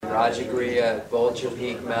Rajagriha at Vulture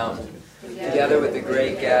Peak Mountain, together with the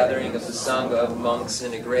great gathering of the Sangha of monks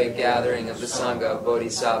and a great gathering of the Sangha of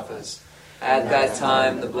bodhisattvas. At that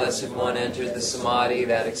time, the Blessed One entered the Samadhi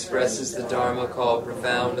that expresses the Dharma called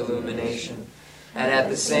profound illumination. And at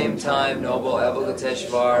the same time, noble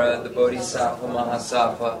Avalokiteshvara, the Bodhisattva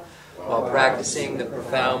Mahasattva, while practicing the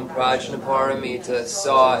profound Prajnaparamita,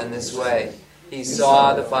 saw in this way. He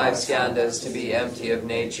saw the 5 skandhas to be empty of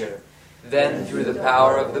nature. Then, through the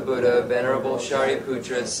power of the Buddha, Venerable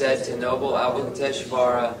Shariputra said to noble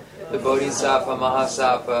Avalokiteshvara, the Bodhisattva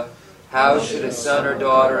Mahasattva, how should a son or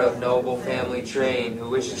daughter of noble family train who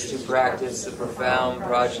wishes to practice the profound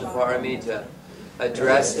Prajnaparamita?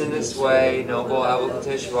 Addressed in this way, noble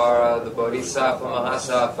Avalokiteshvara, the Bodhisattva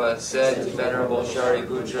Mahasattva, said to Venerable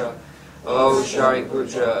Shariputra, O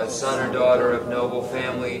Shariputra, a son or daughter of noble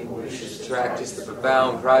family who wishes to practice the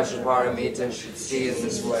profound Prajnaparamita should see in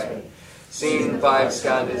this way. Seeing the 5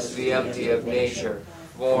 skandhas to be empty of nature,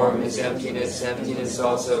 form is emptiness, emptiness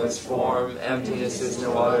also is form, emptiness is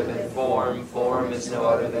no other than form, form is no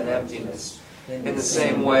other than emptiness. In the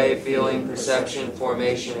same way, feeling, perception,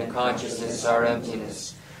 formation, and consciousness are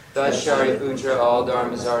emptiness. Thus, Shariputra, all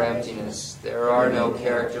dharmas are emptiness. There are no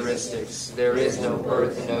characteristics. There is no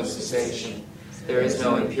birth and no cessation. There is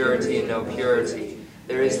no impurity and no purity.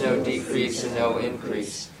 There is no decrease and no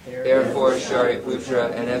increase. Therefore,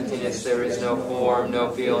 Shariputra, in emptiness there is no form, no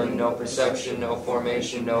feeling, no perception, no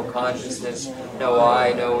formation, no consciousness, no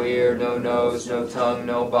eye, no ear, no nose, no tongue,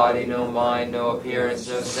 no body, no mind, no appearance,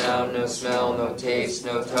 no sound, no smell, no taste,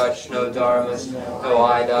 no touch, no dharmas, no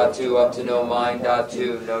I dhatu up to no mind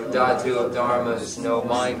dhatu, no dhatu of dharmas, no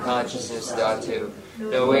mind consciousness dhatu.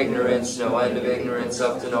 No ignorance, no end of ignorance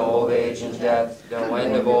up to no old age and death, no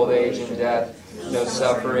end of old age and death, no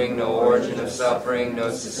suffering, no origin of suffering, no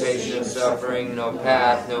cessation of suffering, no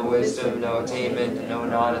path, no wisdom, no attainment, and no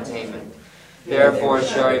non-attainment. Therefore,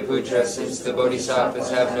 Shariputra, since the bodhisattvas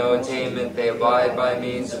have no attainment, they abide by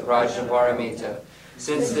means of Prajnaparamita.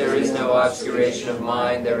 Since there is no obscuration of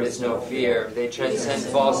mind, there is no fear. They transcend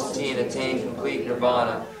falsity and attain complete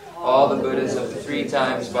nirvana. All the Buddhas of the 3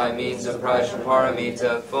 times by means of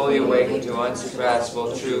Prajnaparamita fully awaken to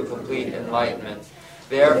unsurpassable, true, complete enlightenment.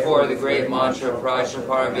 Therefore, the great mantra of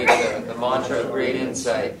Prajnaparamita, the mantra of great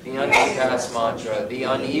insight, the unsurpassed mantra, the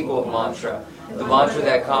unequaled mantra, the mantra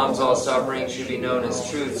that calms all suffering should be known as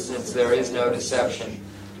truth, since there is no deception.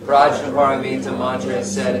 Prajnaparamita mantra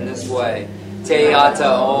is said in this way. Te ata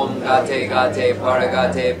om gate gate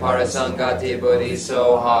paragate parasangate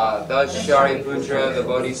bodhisoha. Thus Shariputra, the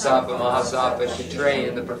Bodhisattva Mahasattva, should train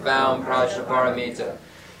in the profound Prajnaparamita.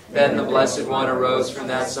 Then the Blessed One arose from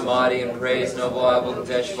that samadhi and praised noble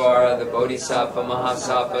Avalokiteshvara, the Bodhisattva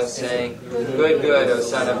Mahasattva, saying, Good, good, O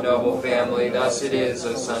son of noble family, thus it is,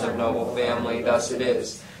 O son of noble family, thus it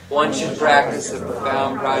is. One should practice the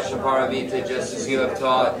profound Prajnaparamita just as you have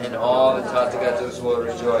taught, and all the Tathagatas will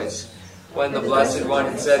rejoice. When the Blessed One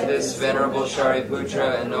had said this, Venerable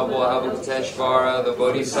Shariputra and noble Avalokiteshvara, the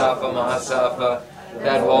Bodhisattva Mahasattva,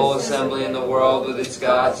 that whole assembly in the world with its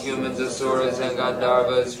gods, humans, asuras, and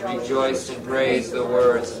Gandharvas, rejoiced and praised the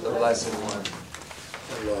words of the Blessed One.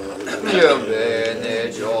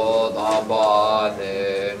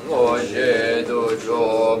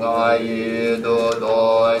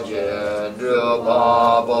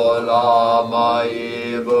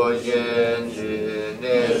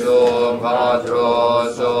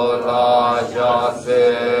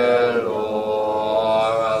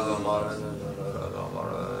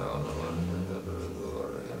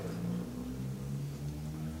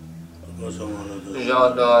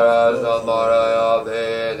 Jandara Sambaraya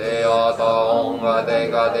Vedeyata Ongate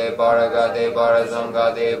Gate Paragate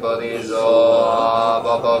Parasangate Bodhiso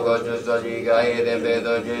Babagoju Sajiga Ede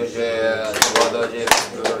Bedo Jishe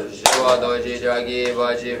Wadoji Jagi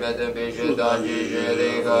Bachi Metan Pishu Danji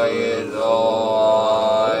Shelika Izo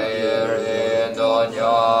Ere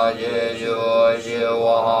Donya Jeju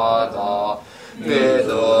Shiwata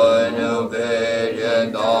Vedo Nube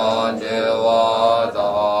Jendan Jewata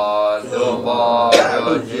Dumba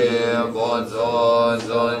Jim Bonzon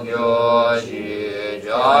Zon Yoshi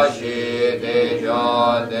Jashi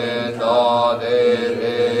Dejan Dena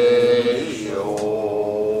Delisho.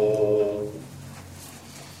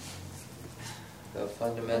 The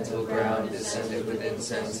fundamental ground descended with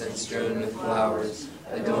incense and strewn with flowers,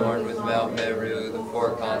 adorned with Mount Meru, the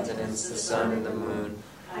 4 continents, the sun and the moon.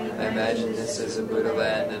 I imagine this as a Buddha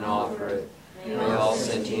land and offer it. May all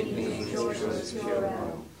sentient beings rejoice pure.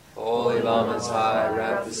 Holy Lamas high,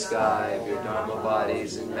 wrap the sky of your Dharma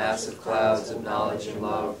bodies in massive clouds of knowledge and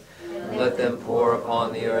love. Let them pour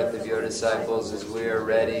upon the earth of your disciples as we are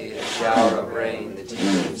ready, a shower of rain, the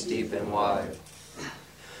teachings deep and wide.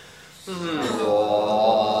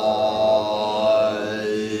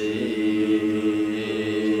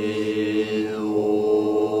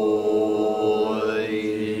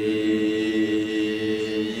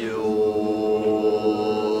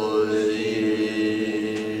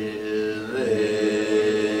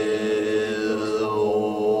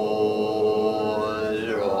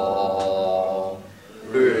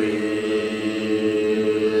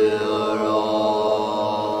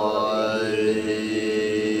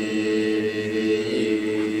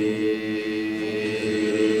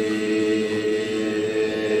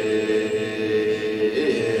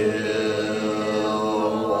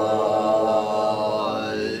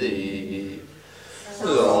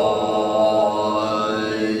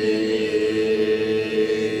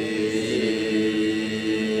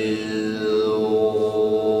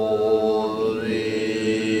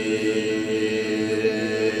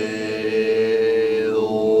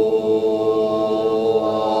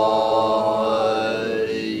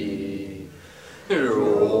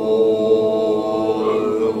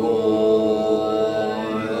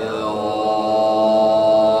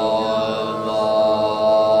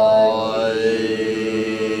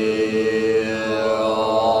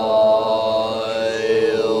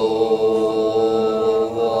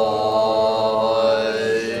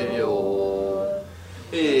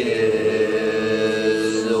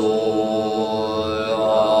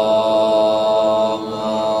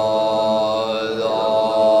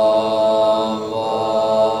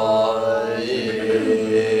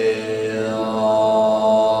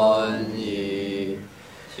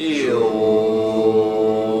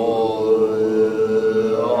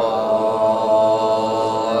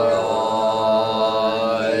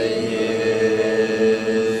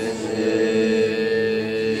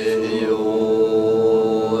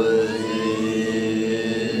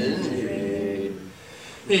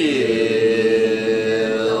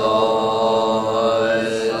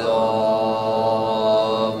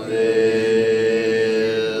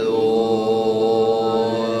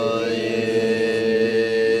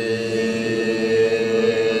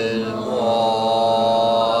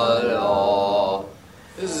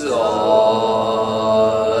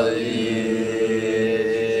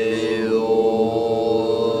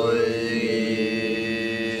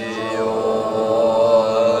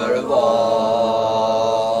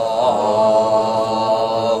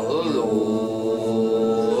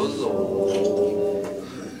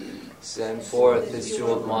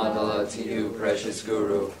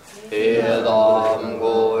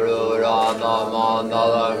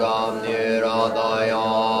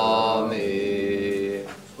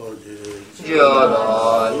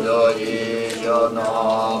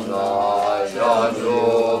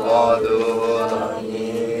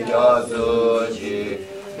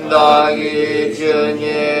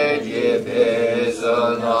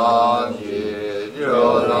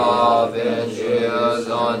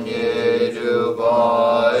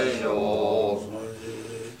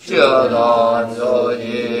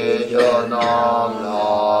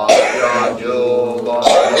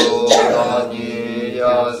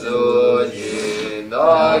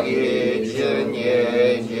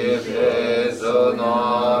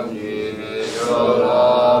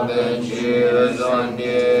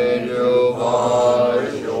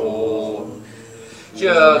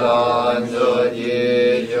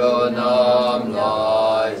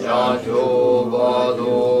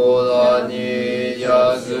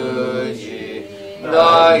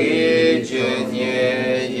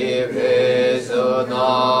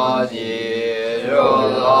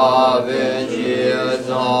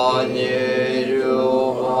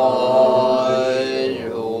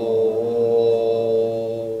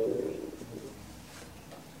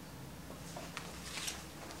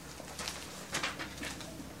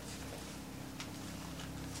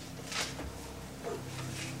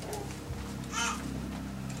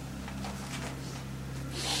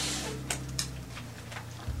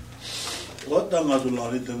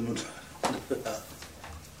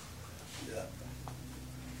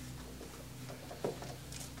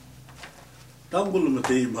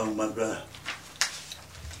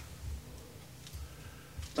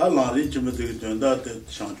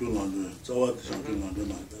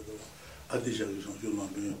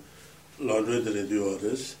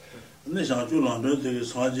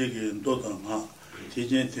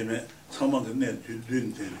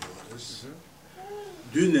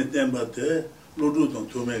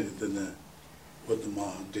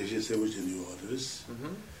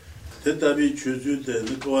 대답이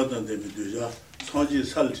주주대 거와던 데미도야 성지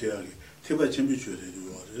살티하게 티바 침비 주래요.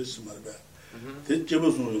 그래서 말이야.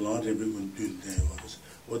 대접을 나한테 비군 뛴대.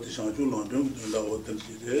 what the Shanju Lamrim to the hotel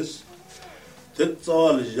is. That's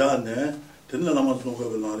all Jane, then the Lamas of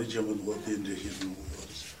Lari German what in the hidden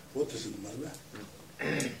words. What is it, Marva?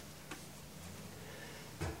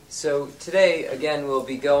 So today, again, we'll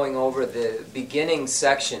be going over the beginning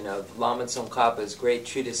section of Lama Tsongkhapa's great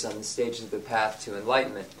treatise on the stages of the path to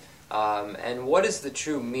enlightenment. And what is the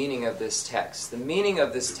true meaning of this text? The meaning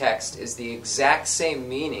of this text is the exact same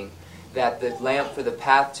meaning that the Lamp for the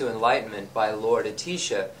Path to Enlightenment by Lord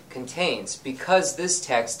Atisha contains, because this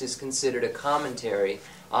text is considered a commentary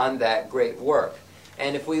on that great work.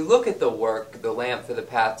 And if we look at the work, The Lamp for the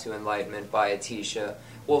Path to Enlightenment by Atisha,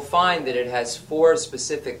 we'll find that it has 4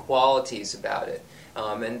 specific qualities about it.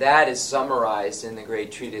 And that is summarized in the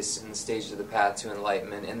great treatise in the stages of the path to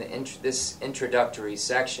enlightenment in this introductory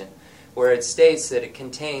section, where it states that it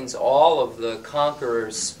contains all of the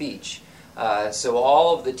conqueror's speech. So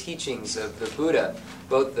all of the teachings of the Buddha,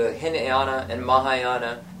 both the Hinayana and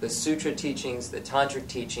Mahayana, the Sutra teachings, the Tantric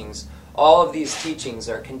teachings, all of these teachings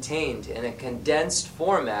are contained in a condensed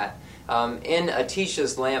format in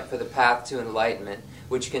Atisha's Lamp for the Path to Enlightenment,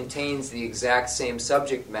 which contains the exact same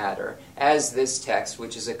subject matter as this text,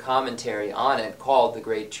 which is a commentary on it, called The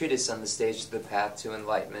Great Treatise on the Stages of the Path to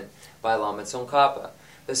Enlightenment by Lama Tsongkhapa.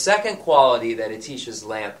 The second quality that Atisha's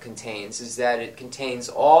lamp contains is that it contains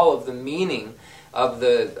all of the meaning of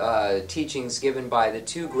the teachings given by the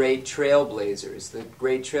 2 great trailblazers. The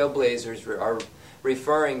great trailblazers are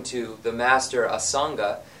referring to the master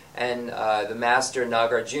Asanga and the master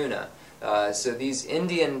Nagarjuna. So these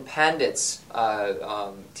Indian Pandits'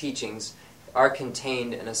 teachings are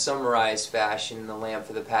contained in a summarized fashion in the Lamp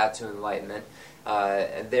for the Path to Enlightenment,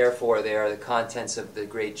 and therefore they are the contents of the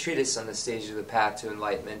great treatise on the stages of the path to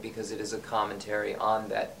enlightenment, because it is a commentary on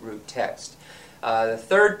that root text. The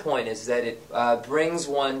third point is that it brings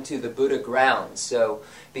one to the Buddha ground. So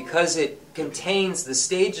because it contains the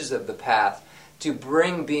stages of the path to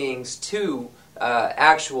bring beings to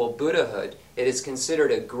actual Buddhahood, it is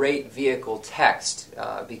considered a great vehicle text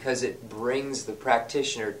because it brings the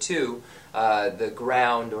practitioner to the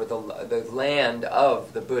ground or the land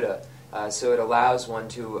of the Buddha. So it allows one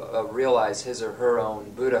to realize his or her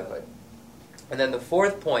own Buddhahood. And then the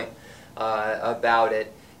fourth point about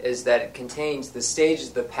it is that it contains the stages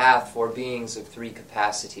of the path for beings of 3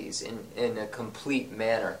 capacities in a complete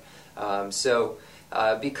manner.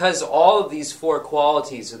 Because all of these 4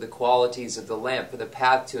 qualities are the qualities of the lamp for the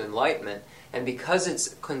path to enlightenment, and because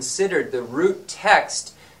it's considered the root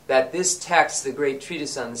text that this text, the great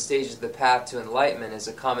treatise on the stages of the path to enlightenment, is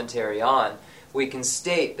a commentary on, we can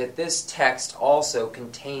state that this text also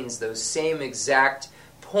contains those same exact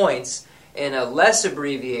points in a less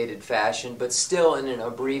abbreviated fashion, but still in an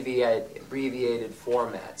abbreviated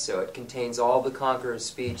format. So it contains all the conqueror's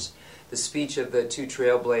speech, the speech of the 2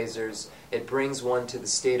 trailblazers. It brings one to the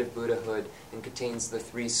state of Buddhahood, and contains the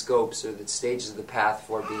 3 scopes, or the stages of the path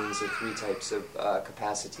for beings of 3 types of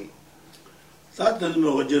capacity.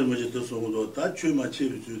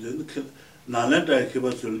 Nalenta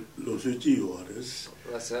kebasul losuji yoris.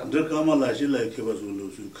 Ndekama lashi la kebasul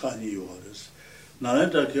losu kani yoris.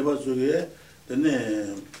 Nalenta kebasuge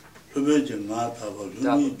dene pöböje nga taba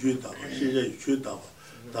lumi ju taba sheje ju taba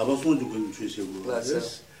taba sonju kun chese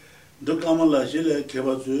yoris. Ndekama lashi la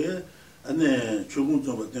kebasuge ane chugun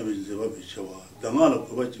zoba tebe zeba bichewa. Dangala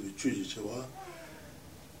kobaji chuji chewa.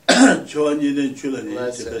 Chwani ne chula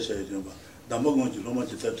ne cheta shayjamba. Dambagonji loma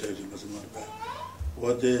cheta shayjamba samara.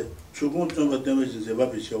 Wade chugun zomba temesi zeba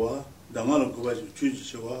bichewa, dangala kubaji chuji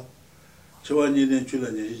chewa, chewa ni den chula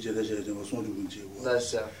ni jeda jeda ma sonju gunje wo. That's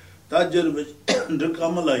so. Ta jerbe de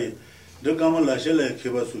kamala shela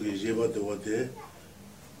keba suge jeba de wade.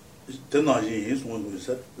 Tena yin sonju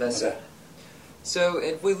sa. That's so. So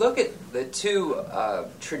if we look at the 2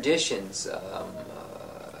 traditions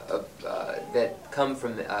that come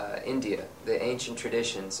from India, the ancient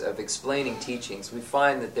traditions of explaining teachings, we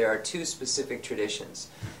find that there are 2 specific traditions.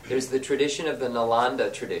 There's the tradition of the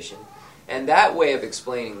Nalanda tradition, and that way of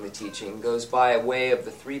explaining the teaching goes by way of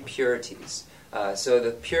the 3 purities. So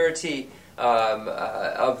the purity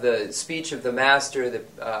of the speech of the master,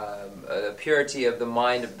 the purity of the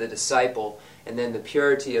mind of the disciple, and then the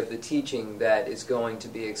purity of the teaching that is going to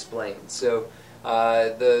be explained. So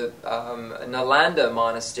the Nalanda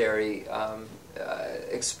monastery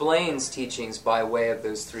explains teachings by way of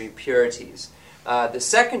those 3 purities. The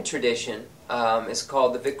second tradition is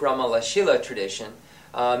called the Vikramalashila tradition,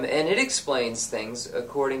 and it explains things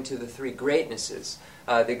according to the 3 greatnesses.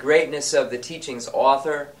 The greatness of the teaching's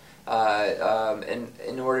author,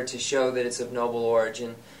 in order to show that it's of noble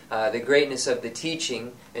origin, the greatness of the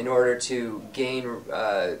teaching in order to gain,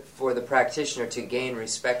 for the practitioner to gain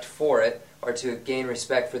respect for it, or to gain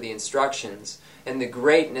respect for the instructions, and the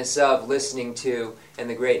greatness of listening to, and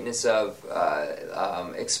the greatness of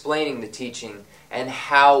explaining the teaching, and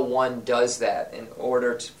how one does that in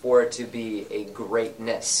order for it to be a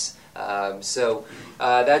greatness. So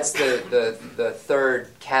that's the third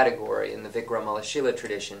category in the Vikramalashila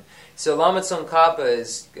tradition. So Lama Tsongkhapa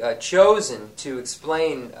is chosen to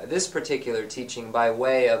explain this particular teaching by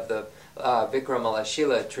way of the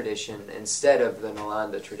Vikramalashila tradition instead of the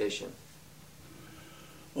Nalanda tradition.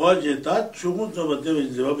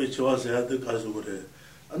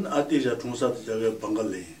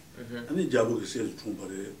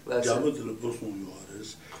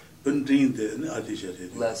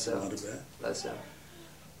 Less so.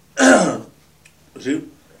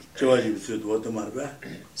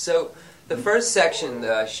 So the first section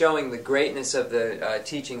showing the greatness of the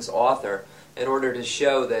teaching's author, in order to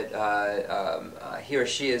show that he or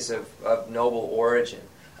she is of noble origin.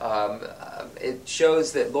 It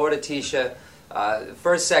shows that Lord Atisha, the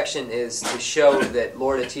first section is to show that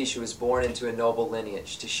Lord Atisha was born into a noble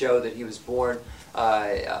lineage, to show that he was born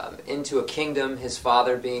into a kingdom, his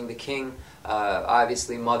father being the king,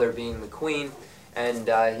 obviously mother being the queen, and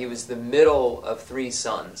he was the middle of three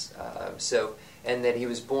sons. And that he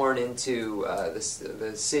was born into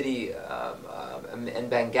the city in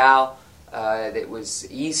Bengal, that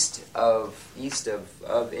was east of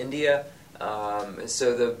India.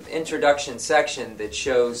 So the introduction section that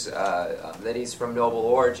shows that he's from noble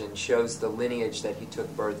origin shows the lineage that he took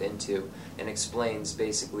birth into and explains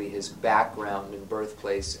basically his background and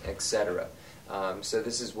birthplace, etc. So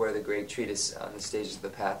this is where the great treatise on the stages of the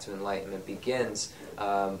path to enlightenment begins,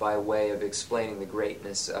 by way of explaining the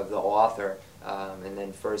greatness of the author, and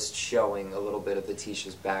then first showing a little bit of the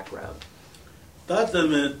Atisha's background.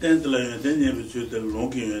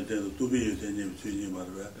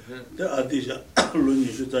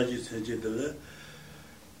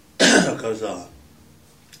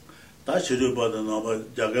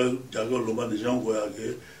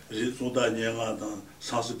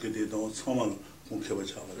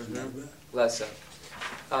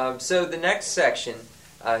 So the next section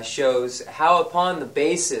shows how upon the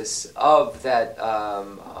basis of that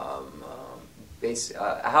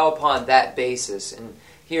how upon that basis, and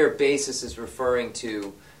here basis is referring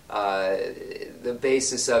to the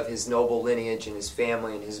basis of his noble lineage and his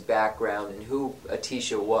family and his background and who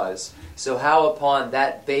Atisha was. So how upon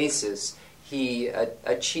that basis he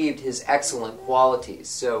achieved his excellent qualities.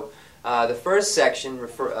 So the first section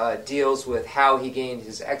deals with how he gained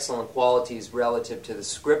his excellent qualities relative to the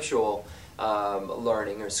scriptural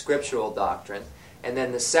learning or scriptural doctrine. And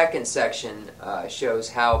then the second section shows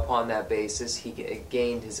how upon that basis he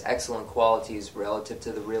gained his excellent qualities relative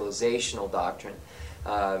to the realizational doctrine.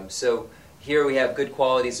 So here we have good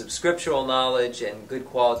qualities of scriptural knowledge and good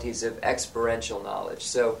qualities of experiential knowledge.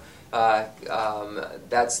 So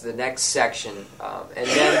that's the next section. And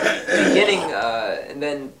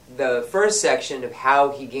then the first section of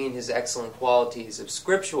how he gained his excellent qualities of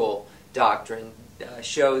scriptural doctrine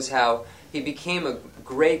shows how he became a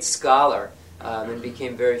great scholar and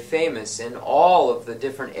became very famous in all of the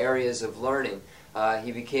different areas of learning.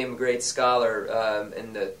 He became a great scholar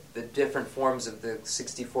in the different forms of the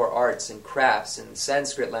 64 arts and crafts and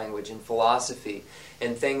Sanskrit language and philosophy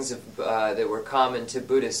and things that were common to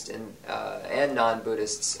Buddhists and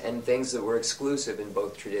non-Buddhists and things that were exclusive in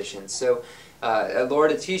both traditions. So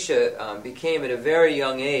Lord Atisha became at a very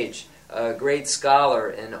young age a great scholar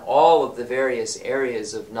in all of the various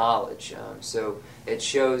areas of knowledge. So it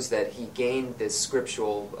shows that he gained this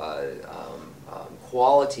scriptural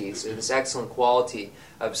qualities, or this excellent quality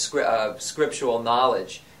of scriptural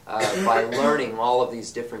knowledge by learning all of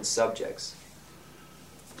these different subjects.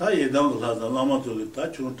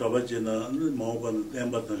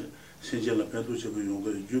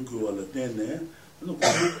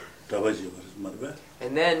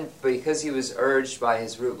 And then, because he was urged by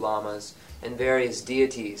his root lamas and various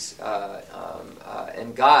deities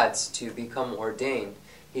and gods to become ordained,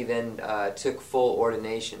 he then took full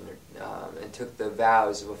ordination and took the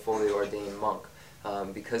vows of a fully ordained monk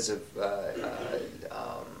because of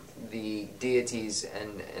the deities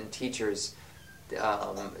and teachers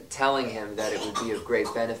telling him that it would be of great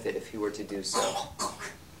benefit if he were to do so.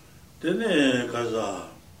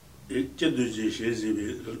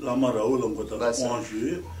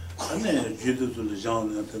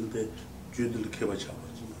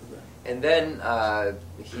 And then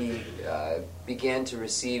he began to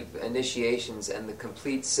receive initiations and the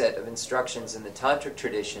complete set of instructions in the Tantric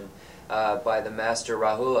tradition by the Master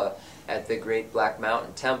Rahula at the Great Black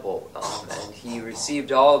Mountain Temple. And he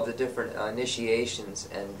received all of the different initiations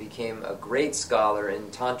and became a great scholar in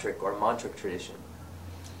Tantric or Mantric tradition.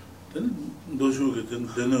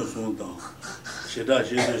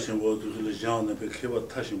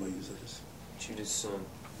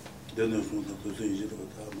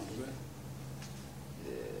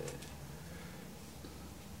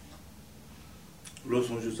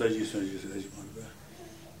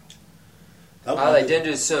 Alai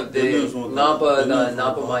dendu sum de nampa da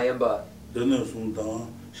nampa mayamba. Denu sum da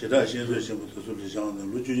shida shinzo shimbo to su jang de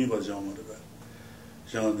lu juni ba jang ma de ba.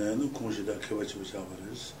 Jang de no kong shida kheba chi ba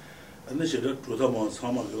baris. Ane shida tuta ma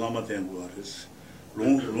sama lama den go baris.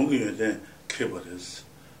 Long yue de khebaris.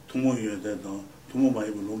 Tumo yue de da tumo ma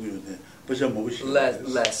ibu long yue de ba sha mo shi.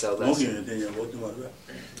 Less so. Long yue de ya bo de ma ba.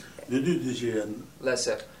 Less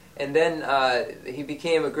so. And then he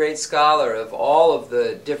became a great scholar of all of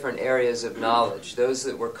the different areas of knowledge, those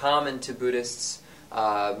that were common to Buddhists,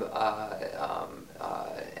 and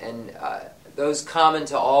those common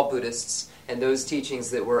to all Buddhists, and those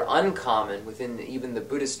teachings that were uncommon within even the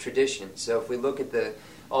Buddhist tradition. So if we look at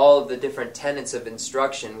all of the different tenets of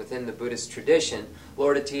instruction within the Buddhist tradition,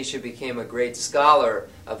 Lord Atisha became a great scholar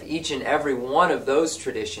of each and every one of those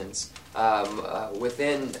traditions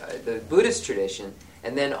within the Buddhist tradition,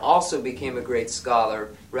 and then also became a great scholar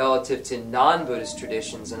relative to non-Buddhist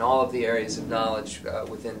traditions and all of the areas of knowledge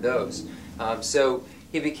within those. So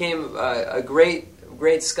he became a great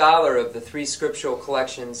scholar of the 3 scriptural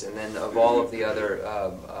collections and then of all of the other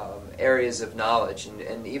areas of knowledge.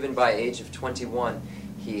 And even by age of 21,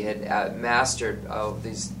 he had mastered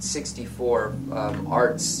these 64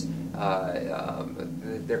 arts.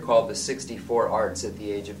 They're called the 64 arts at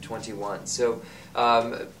the age of 21. So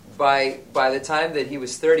by the time that he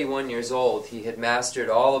was 31 years old, he had mastered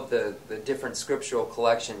all of the different scriptural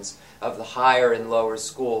collections of the higher and lower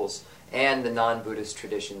schools and the non-Buddhist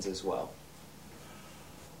traditions as well.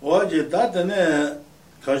 So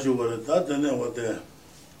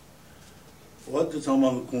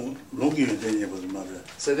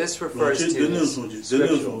this refers to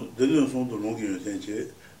scriptural.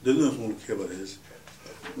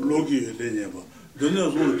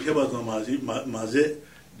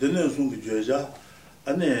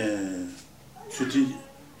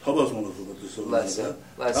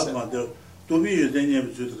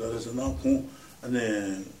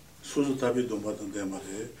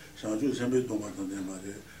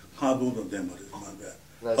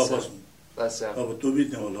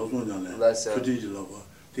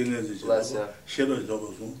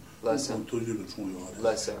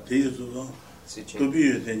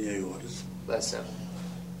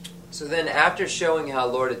 So then after showing how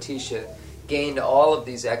Lord Atisha gained all of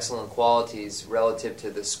these excellent qualities relative to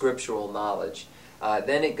the scriptural knowledge,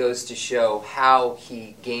 then it goes to show how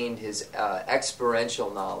he gained his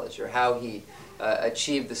experiential knowledge, or how he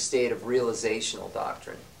achieved the state of realizational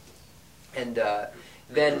doctrine. And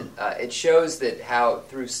then it shows that how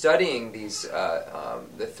through studying these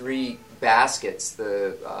the 3 baskets,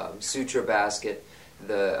 the Sutra basket,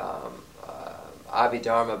 the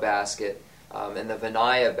Abhidharma basket, and the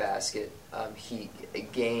Vinaya basket, he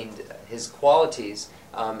gained his qualities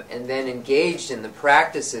and then engaged in the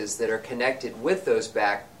practices that are connected with those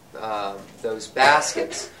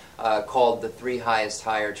baskets called the 3 highest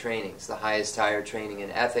higher trainings: the highest higher training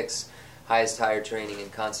in ethics, highest higher training in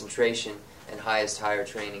concentration, and highest higher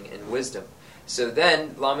training in wisdom. So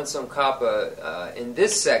then Lama Tsongkhapa in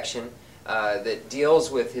this section that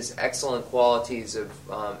deals with his excellent qualities of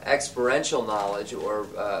experiential knowledge or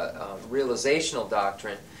realizational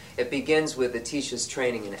doctrine, it begins with Atisha's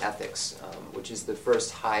training in ethics, which is the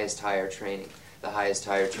first highest higher training, the highest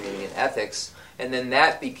higher training in ethics. And then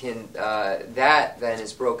that then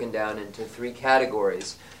is broken down into 3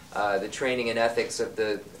 categories: the training in ethics of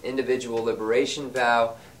the individual liberation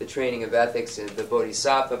vow, the training of ethics in the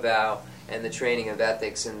bodhisattva vow, and the training of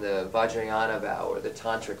ethics in the Vajrayana vow, or the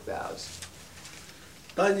tantric vows.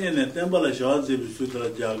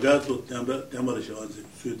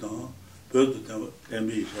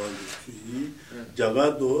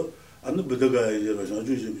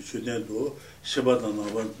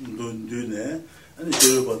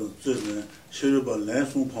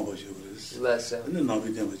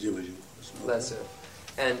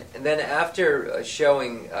 And then after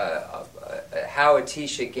showing how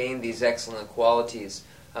Atisha gained these excellent qualities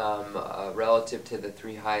relative to the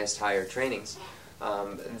 3 highest higher trainings,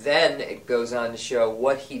 Then it goes on to show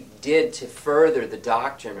what he did to further the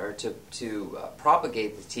doctrine or to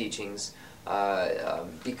propagate the teachings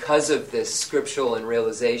because of this scriptural and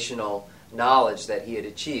realizational knowledge that he had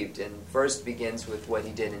achieved. And first begins with what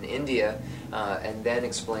he did in India and then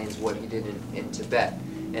explains what he did in Tibet.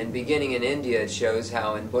 And beginning in India, it shows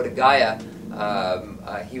how in Bodh Gaya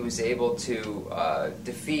he was able to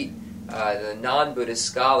defeat the non-Buddhist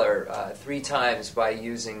scholar 3 times by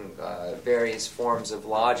using various forms of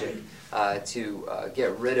logic to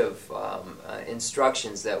get rid of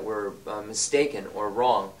instructions that were mistaken or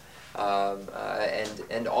wrong,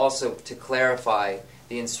 and also to clarify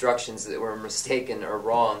the instructions that were mistaken or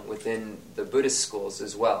wrong within the Buddhist schools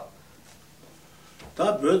as well.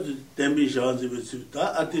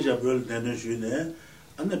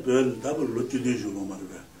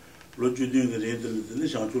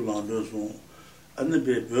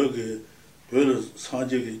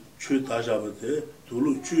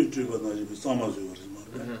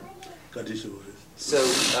 So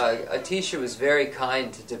Atisha was very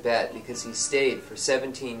kind to Tibet because he stayed for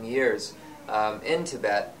 17 years in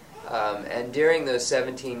Tibet, and during those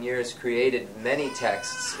 17 years created many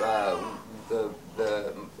texts.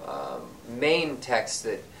 The main text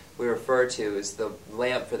that we refer to is the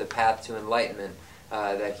Lamp for the Path to Enlightenment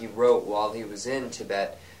that he wrote while he was in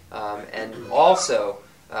Tibet. And also,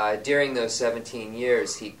 during those 17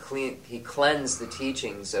 years, he cleansed the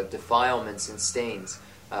teachings of defilements and stains.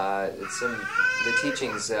 The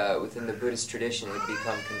teachings within the Buddhist tradition had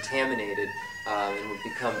become contaminated and would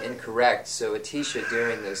become incorrect. So Atisha,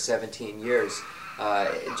 during those 17 years,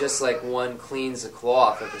 just like one cleans a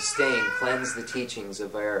cloth of a stain, cleansed the teachings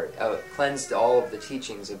of error, cleansed all of the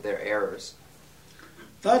teachings of their errors.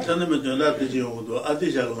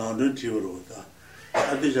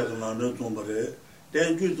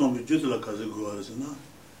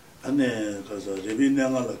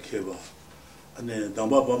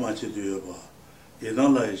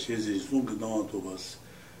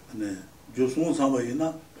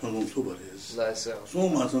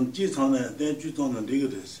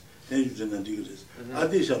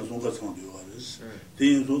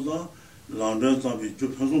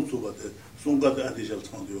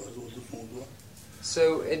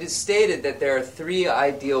 So it is stated that there are 3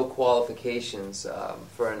 ideal qualifications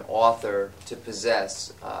for an author to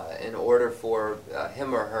possess in order for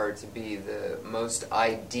him or her to be the most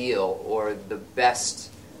ideal or the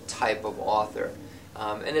best type of author.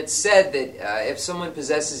 And it's said that if someone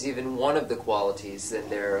possesses even one of the qualities, then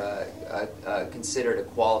they're considered a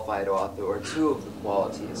qualified author, or 2 of the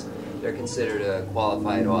qualities, they're considered a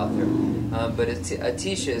qualified author. But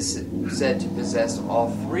Atisha is said to possess all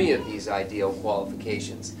 3 of these ideal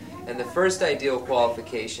qualifications. And the first ideal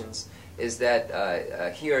qualifications is that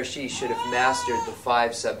he or she should have mastered the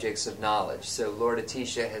 5 subjects of knowledge. So Lord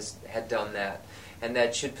Atisha had done that. And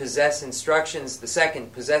that should possess instructions. The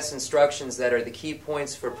second, possess instructions that are the key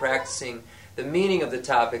points for practicing the meaning of the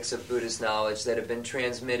topics of Buddhist knowledge that have been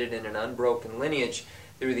transmitted in an unbroken lineage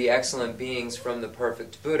through the excellent beings from the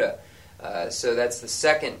perfect Buddha. So that's the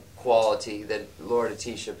second quality that Lord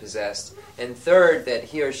Atisha possessed. And third, that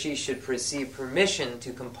he or she should receive permission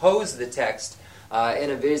to compose the text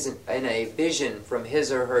in a vision from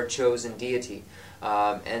his or her chosen deity.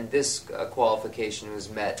 And this qualification was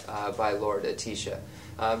met by Lord Atisha.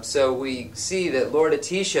 So we see that Lord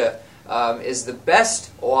Atisha is the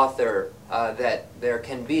best author that there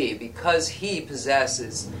can be because he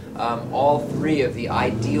possesses all 3 of the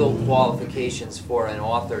ideal qualifications for an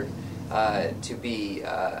author to be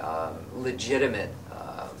legitimate.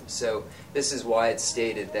 So this is why it's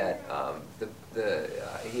stated that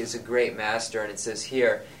he is a great master, and it says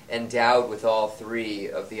here, endowed with all 3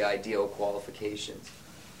 of the ideal qualifications.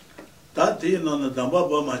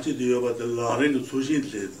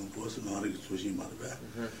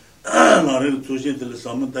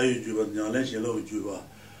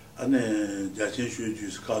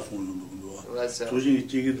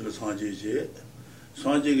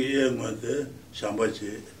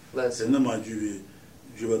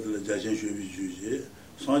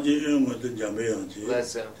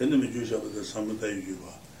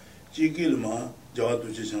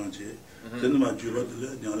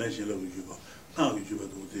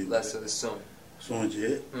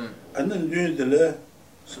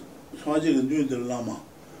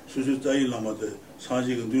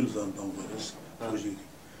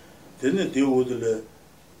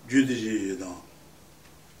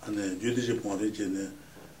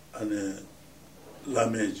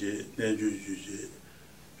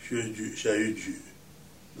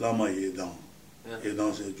 Lama Yedang,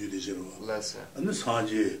 Yedang se judicial. And the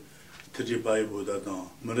Sanji, Tiji Pai Buddha,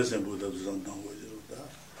 Medicine Buddha, Zantang.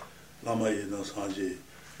 Lama Yedang Sanji,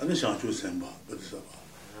 and the Shanchu Semba, Bodhisattva.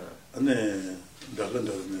 And then Dagan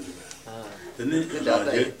then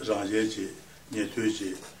Ranjeji,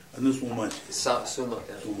 Nietuji, and the Suma.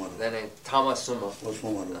 Then Tama Suma.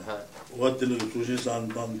 What the Tushi San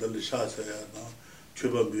Dam the Shasa,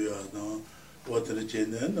 Chubabuya, what the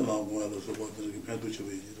Jane and the Lamwell, so what the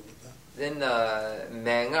Pentuchi. Then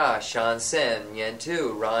Manga, Shansen,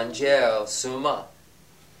 Yentu, Rangel, Suma.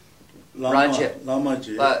 Lama, Juji,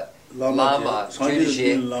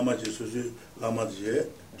 Lama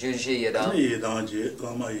Juji Yedang,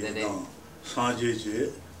 Lama Yedang, Sanji,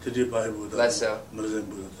 Tidi Bible,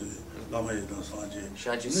 Lama Yedang Sanji,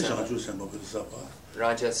 Shanju Semba Sapa,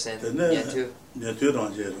 Raja Sen, Yentu,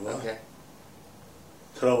 Ranje, okay.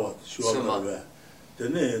 Trawat, Shua, the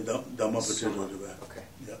name Dama Potato. Okay.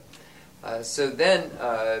 So then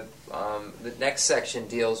the next section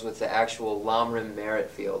deals with the actual Lamrim merit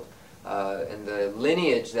field. And the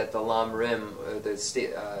lineage that the Lamrim,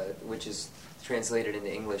 which is translated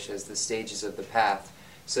into English as the stages of the path.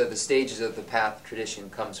 So the stages of the path tradition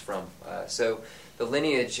comes from. So the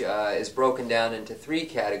lineage is broken down into three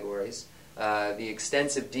categories: the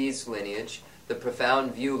extensive deeds lineage, the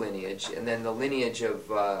profound view lineage, and then the lineage of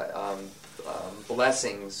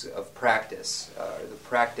blessings of practice, the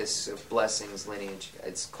practice of blessings lineage.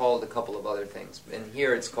 It's called a couple of other things, and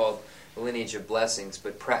here it's called the lineage of blessings,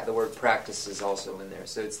 but the word practice is also in there.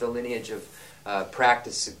 So it's the lineage of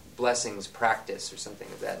practice, blessings practice, or something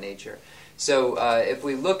of that nature. So if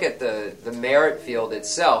we look at the merit field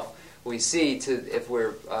itself, we see, if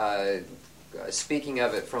we're speaking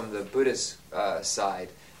of it from the Buddhist side,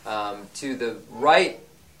 to the right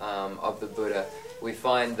of the Buddha, we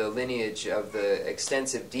find the lineage of the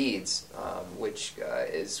extensive deeds, which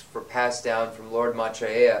is passed down from Lord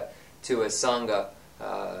Maitreya to a Sangha,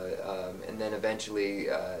 and then eventually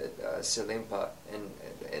Silimpa and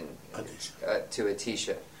to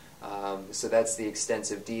Atisha. So that's the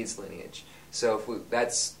extensive deeds lineage. So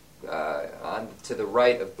that's to the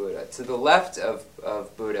right of Buddha. To the left of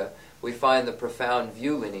Buddha, we find the profound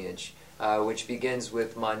view lineage, which begins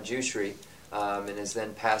with Manjushri, and is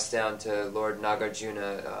then passed down to Lord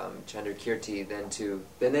Nagarjuna Chandrakirti, then to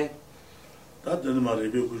Bene.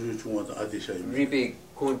 Ripi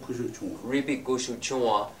Gushu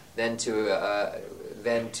Chunwa, then to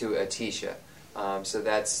Atisha. So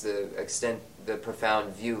that's the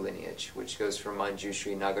profound view lineage, which goes from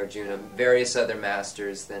Manjushri, Nagarjuna, various other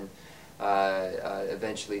masters, then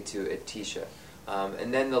eventually to Atisha.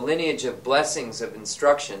 And then the lineage of blessings of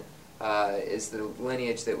instruction is the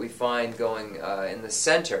lineage that we find going in the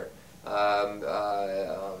center,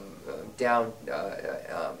 down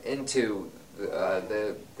into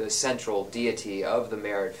the central deity of the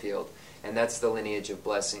merit field, and that's the lineage of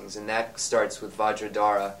blessings, and that starts with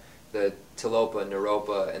Vajradhara, the Tilopa,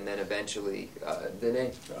 Naropa, and then eventually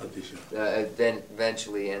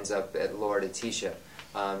ends up at Lord Atisha.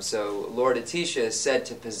 So Lord Atisha is said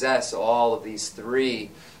to possess all of these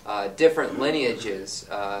three different lineages: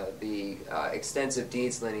 the extensive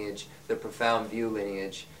deeds lineage, the profound view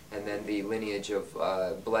lineage, and then the lineage of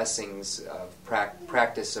blessings,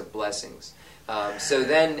 practice of blessings. So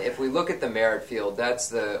then, if we look at the merit field, that's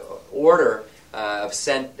the order of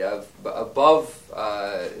above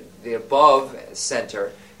the above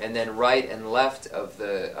center, and then right and left of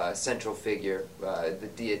the central figure, the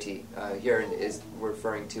deity. Here is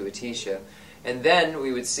referring to Atisha. And then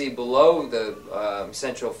we would see below the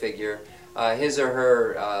central figure his or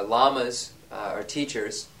her lamas or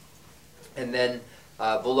teachers, and then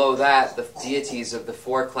below that the deities of the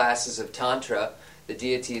four classes of Tantra, the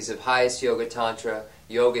deities of highest yoga Tantra,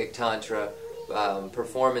 yogic Tantra,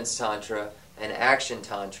 performance Tantra, and action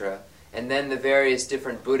Tantra, and then the various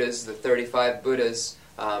different Buddhas, the 35 Buddhas,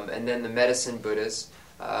 and then the medicine Buddhas,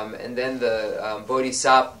 and then the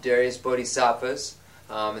various Bodhisattvas,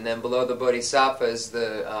 and then below the Bodhisattvas,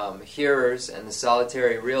 the hearers and the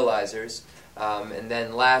solitary realizers, and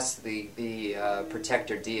then last the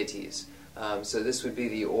protector deities. So this would be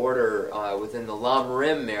the order within the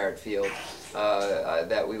Lamrim merit field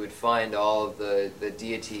that we would find all of the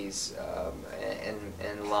deities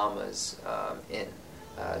and lamas in.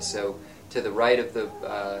 So to the right of the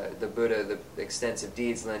Buddha, the extensive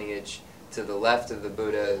deeds lineage; to the left of the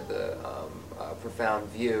Buddha, the profound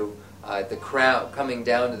view; the crown, coming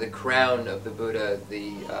down to the crown of the Buddha,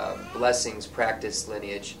 the blessings practice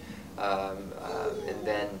lineage, and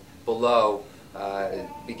then below,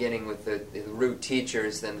 beginning with the root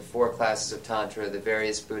teachers, then the four classes of Tantra, the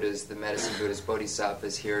various Buddhas, the medicine Buddhas,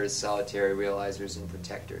 Bodhisattvas, hearers, solitary realizers, and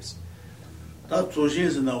protectors.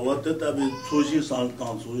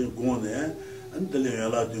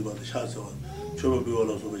 So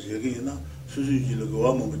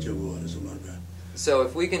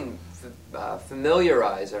if we can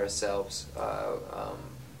familiarize ourselves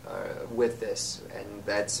with this, and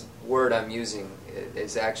that's word I'm using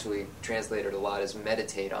is actually translated a lot as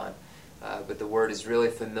meditate on, but the word is really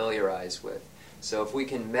familiarize with. So if we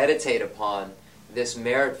can meditate upon this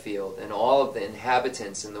merit field and all of the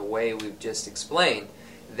inhabitants in the way we've just explained,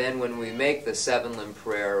 then when we make the 7-limb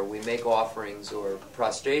prayer, or we make offerings or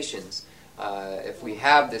prostrations, if we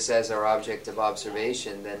have this as our object of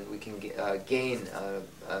observation, then we can gain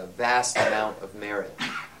a vast amount of merit.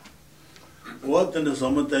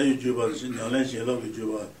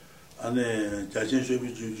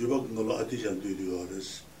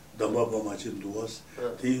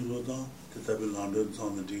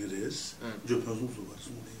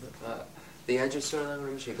 The answer to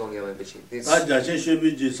Lamrim she going to be this. I just should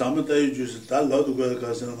be some day just that lot of girl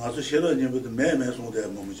cousin. I should share it with the man on their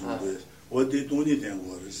moment. What they don't need them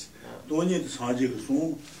was. Don't need Sanji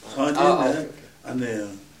soon. Sanji and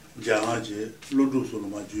then Jahaji, Ludu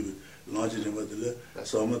Solomaju, launching him with the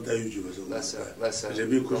summer day you was less.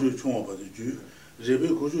 Rebi Kushu Chong about the Jew. Rebi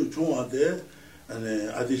Kushu Chong out there and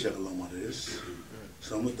Adisha Lamaris.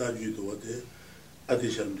 Some of that you do what they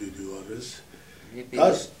addition to the orders.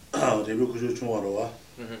 That's Rebi Kushu Chong.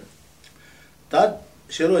 That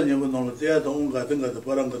Shero never known there, the own garden at the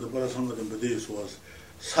Paranga, the Parasanga, the Badis was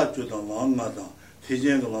such a long matter,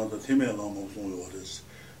 teaching along the female of orders.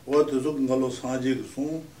 What the Zukangalo Sanji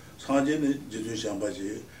soon, Sanji Jidu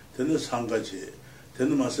Shambaji, then the Sangaji, then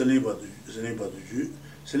the Masaliba, the Jew,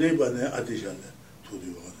 Saliba addition to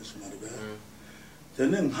the orders.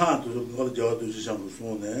 Then in hand to the college to Shambu,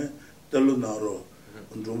 the Lunaro,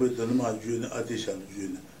 and Jumbe the Lama June addition,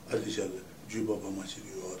 Juba Pamachi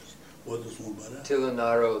orders. What is one by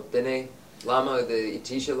Tilunaro, Dene, Lama, the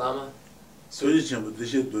Itisha Lama? So you can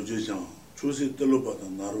this is Dojijan, choose it the Lupa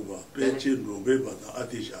and Naruba, Pechi, Rubeba,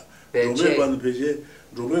 Atisha, Rubeban Peche,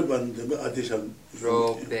 Rubeban, the Atisha,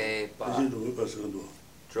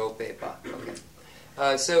 Drobeba. Okay.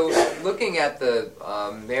 So looking at the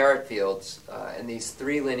merit fields and these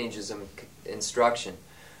 3 lineages of instruction,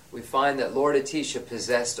 we find that Lord Atisha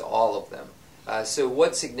possessed all of them. So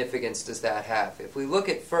what significance does that have? If we look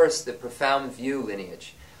at first the profound view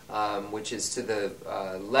lineage, which is to the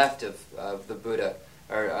left of the Buddha,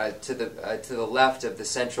 or to the left of the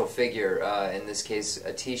central figure, in this case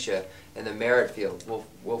Atisha, in the merit field,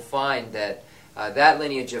 we'll find that that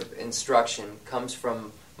lineage of instruction comes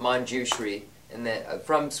from Manjushri, and then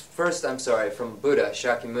from Buddha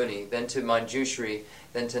Shakyamuni, then to Manjushri,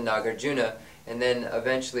 then to Nagarjuna, and then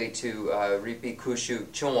eventually to Ripi Kushu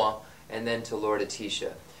Chonwa, and then to Lord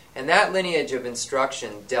Atisha. And that lineage of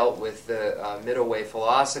instruction dealt with the middle way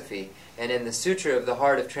philosophy, and in the Sutra of the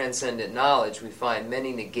Heart of Transcendent Knowledge we find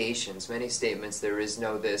many negations, many statements, there is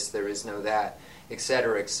no this, there is no that,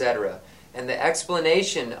 etc., etc. And the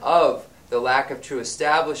explanation of the lack of true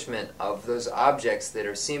establishment of those objects that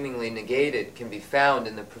are seemingly negated can be found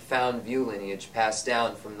in the profound view lineage passed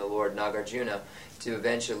down from the Lord Nagarjuna to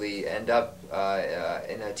eventually end up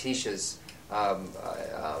in Atisha's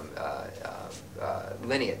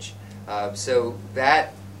lineage. So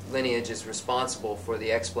that lineage is responsible for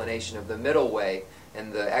the explanation of the middle way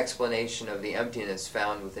and the explanation of the emptiness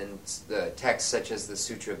found within the texts such as the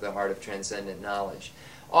Sutra of the Heart of Transcendent Knowledge.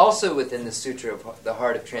 Also within the Sutra of the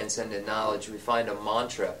Heart of Transcendent Knowledge we find a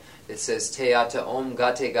mantra that says Teata Om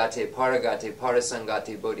Gate Gate Paragate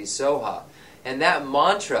Parasangate Bodhisoha. And that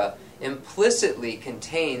mantra implicitly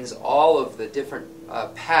contains all of the different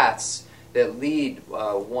paths that lead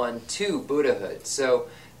one to Buddhahood. So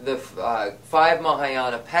the 5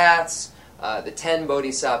 Mahayana paths, the 10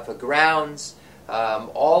 Bodhisattva grounds,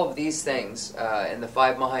 all of these things, and the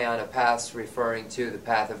 5 Mahayana paths referring to the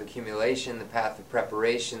path of accumulation, the path of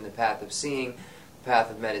preparation, the path of seeing, the path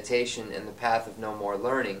of meditation, and the path of no more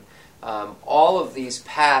learning. All of these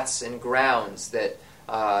paths and grounds that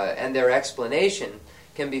and their explanation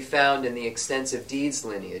can be found in the extensive deeds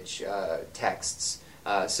lineage texts.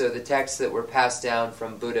 So the texts that were passed down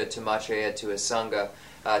from Buddha to Maitreya to Asanga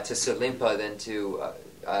to Salimpa, then to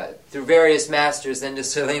through various masters, then to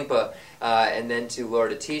Salimpa, and then to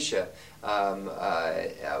Lord Atisha,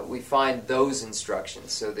 we find those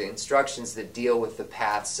instructions. So the instructions that deal with the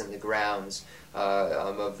paths and the grounds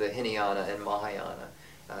of the Hinayana and Mahayana.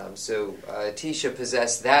 So Atisha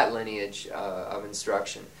possessed that lineage of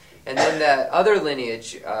instruction. And then that other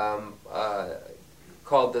lineage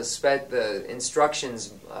called the instructions,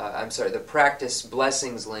 the practice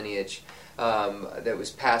blessings lineage that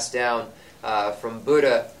was passed down from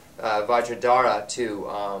Buddha Vajradhara to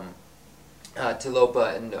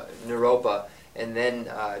Lopa and Naropa, and then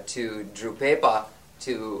to Drupepa,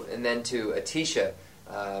 and then to Atisha,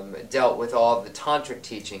 dealt with all of the tantric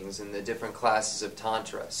teachings and the different classes of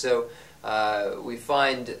tantra. So we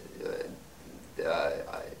find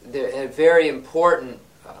a very important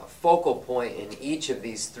focal point in each of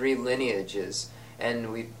these three lineages,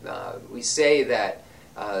 and we say that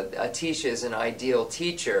Atisha is an ideal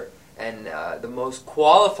teacher and the most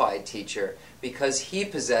qualified teacher because he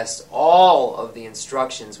possessed all of the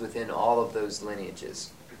instructions within all of those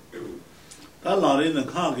lineages. So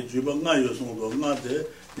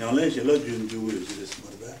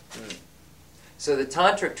the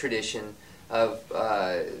tantric tradition of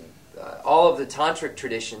all of the tantric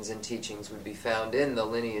traditions and teachings would be found in the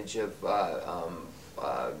lineage of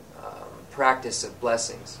practice of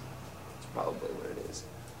blessings. That's probably what it is.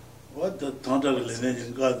 What the tantric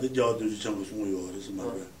lineage got the job to jump from yours,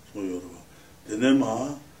 the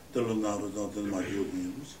Nema, the Lunaro, the Mayu.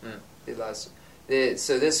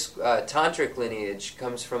 So this tantric lineage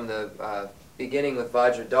comes from the beginning with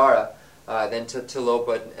Vajradhara, then to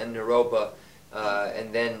Tilopa and Naropa,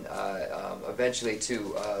 and then eventually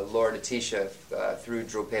to Lord Atisha through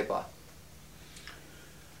Drupepa.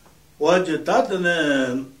 What you thought in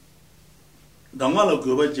Dangala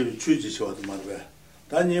Gubaji Chuji Chawat Marve.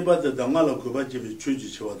 Tanya the Dangala Gubaji Chuji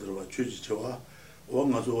Chawat, Chuji Chawa, or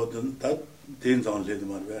Mazotan, that Tenzin Lady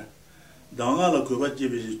Marve. Dangala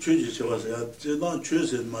Gubaji Chuji Chawas, did not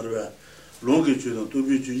choose in Marve, longitude to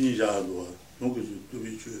be Junija, longitude to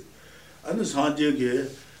be true. And the Sanjay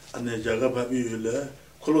and the Jagapabi,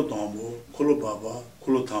 Kolotambo, Kolobaba,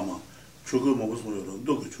 Kolotama, Chugu Mosmoyo,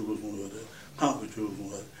 Doku Chugu Moyo, Kanku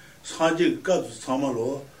Chugu. Sanjay got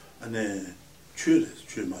Samalo and a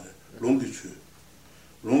church, longitude,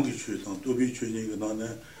 and to be tuning on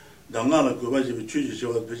Dangala Gubaji Chuji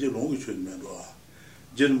was very longitude Mendoa.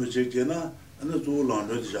 General Jena and the two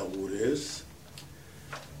Landred Jabures.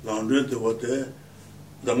 Landred what the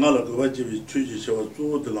Dangala Gubaji Chuji was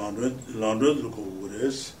two the Landred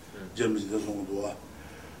Locores, James de Sondoa.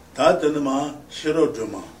 That and the ma, Shiro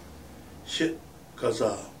Drama, Shit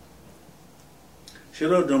Casa.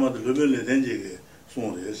 Shiro Drama the Lubel Lenjig,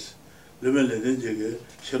 Sondes, Lubel Lenjig,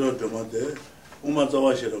 Shiro Drama de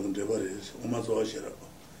Umazawa Shiro and Devaris, Umazawa Shiro.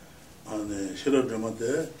 And Shiro Drama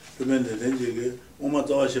de Lubel Lenjig,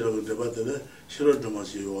 Umazawa Shiro and Devatele, Shiro Drama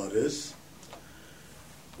Sivaris.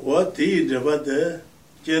 What the Devate,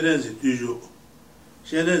 Cherenzi Tuju,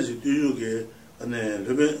 Cherenzi Tuju, and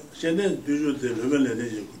Cherenzi Tuju de Lubel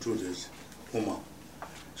Lenjig Kutudes, Puma.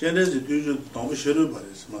 Cherenzi Tuju, Tom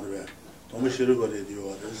Shirubaris, Marve. Tom Shirubari, the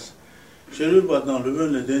orders. Shiruba down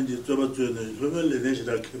Lubel Lenji, Tobato, Lubel Lenji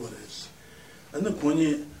Kibaris. And the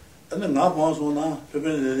Pony, and the Naponsona,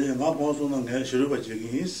 Lubel Naponsona, Shiruba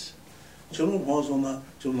Jiggies, Chum Ponsona,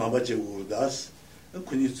 Chum Nabachi Urdas, and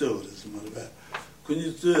Kunitsu is Marve.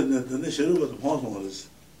 Kunitsu and the Shiruba the Ponsoners.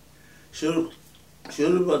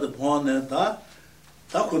 Shiruba the Pon and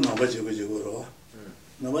Taku Nabachi Vigoro.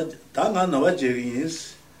 Tanga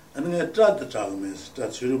Nabajigis. And I tried the Tagames, that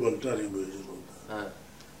Shiruba Tarim Road.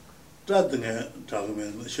 Tried the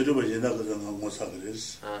Tagamen, Shiruba Jinagas and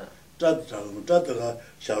Mosagaris. Tried the Tagam, Tataga,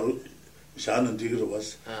 Shan and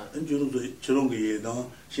Tigrovas, and Churungi,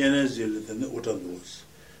 Shanazil and Utandos.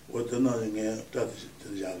 What the nothing that the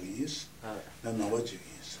Jagis, and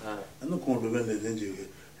Nawachis, and the Conluven Lenjig,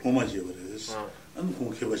 Pomajivaris, and the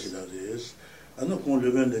Concubasidaris, and the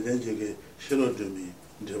Conluven Lenjig, Shirodumi,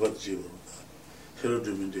 Devatjivo.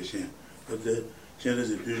 Documentation, but the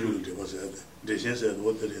Chinese usually was at the Chinese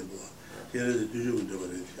water in war. Here is the usual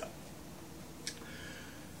development.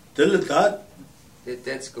 Tell it that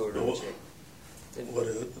that's good. What a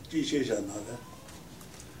teacher another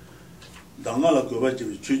Dangala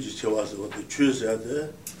Gobachi Chuji was what the choose at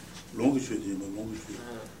the longitude,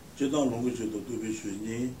 Jedon longitude of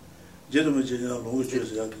Dubichuni, Gentlemen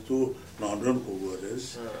longitude at the two London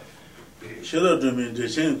Covers. Shall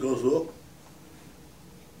documentation goes up.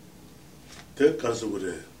 Take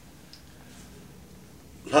Kasure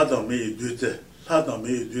Lada may do it, Lada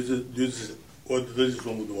may do what there is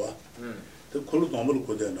from the war. The Colombo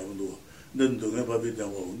could then do. Then the Gababi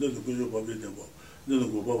Demo, then the Gujo Babi Demo, then the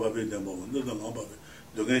Gobabi Demo, then the Namba,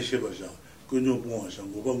 the Gan Shebasha, Gujo Ponch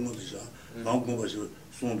and Gobamotisha, Nankobashi,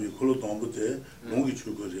 Sombi, Colombote,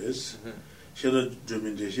 Longichugores, Shella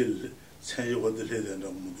Germination, change what the head and the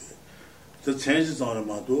Mundi. The changes on the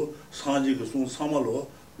Mato, Sanji Samalo.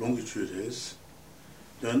 Longitudes.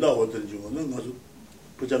 Then that what you want to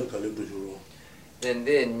put out Calibro.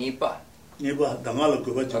 Then Nipa. Nipa, Dangala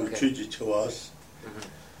Kubachi, Chuji Chawas.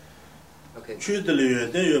 Okay. Chudley,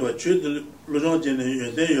 then you have a Chudley, Lodon, then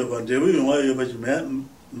you have a devil, you have a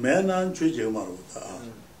man and Chuji Maruta.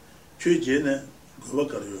 최제네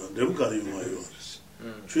고바가요 레부가요 와요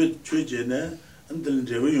최제네 안들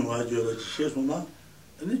레부 와줘라 시에서나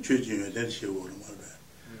아니 최제에 대한 시고로 말해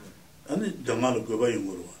아니 정말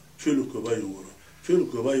고바용으로 최루 고바용으로 최루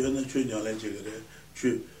고바요는 최냐래 제거래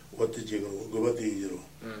최 어떻게 제거 고바대이로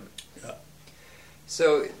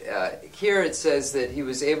So here it says that he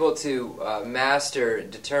was able to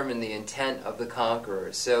determine the intent of the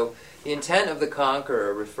conqueror. So the intent of the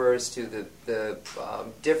conqueror refers to the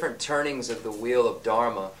different turnings of the wheel of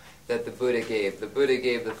Dharma that the Buddha gave. The Buddha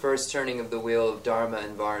gave the first turning of the wheel of Dharma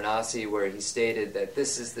in Varanasi, where he stated that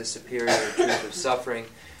this is the superior truth of suffering,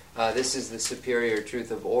 this is the superior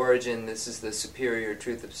truth of origin, this is the superior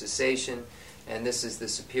truth of cessation, and this is the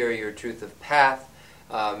superior truth of path.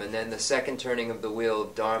 And then the second turning of the wheel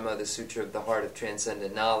of Dharma, the Sutra of the Heart of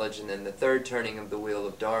Transcendent Knowledge, and then the third turning of the wheel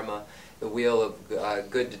of Dharma, the wheel of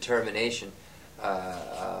good determination.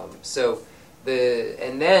 And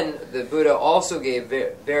then the Buddha also gave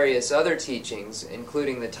various other teachings,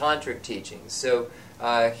 including the tantric teachings. So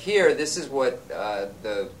here, this is what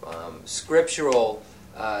the scriptural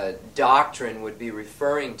doctrine would be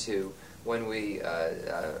referring to when we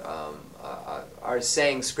are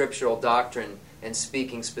saying scriptural doctrine and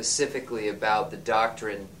speaking specifically about the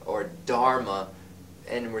doctrine or Dharma,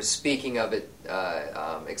 and we're speaking of it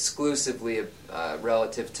exclusively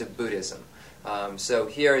relative to Buddhism. So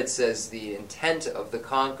here it says the intent of the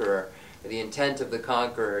conqueror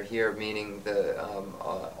here meaning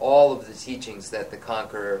all of the teachings that the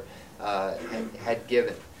conqueror had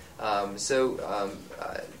given.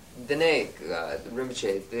 Dene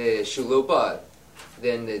Rinpoche, the Shulupa,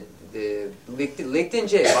 then the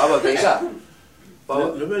Liktinje, Baba Vega.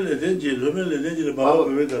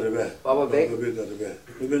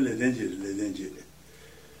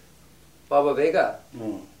 Baba Vega.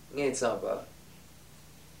 Ngay Tsamba.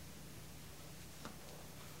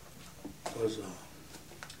 Kosa.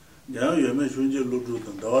 Now you may should you look to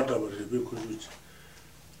the daughter of the Bikuchi.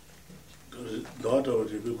 Daughter of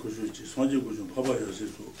the Bikuchi, Sonji Kuchum, Papa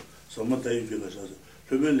Yosisu, Samata Yulas,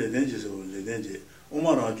 Ruben Ledenges of Ledenje,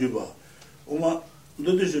 Omar Juba, Oma.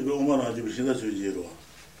 Dudu should be Omar Ajibishina Sujiro.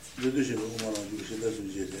 Dudu should be Omar Ajibishina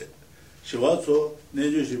Sujire. Shivato,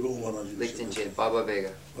 Neju should be Omar Ajibishina. Baba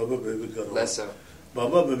Vega. Baba Vega. Lesser.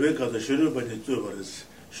 Baba Vega, the Shuruba Nitubaris,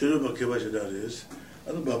 Shuruba Kebashidaris,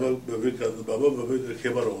 and Baba Vega, the Baba Vega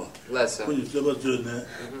Kebarova. Lesser. When you never do that,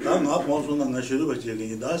 I'm not one on the Shuruba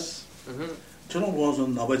Jilling das. Chino was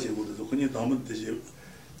on Nabaji with the Kuni Daman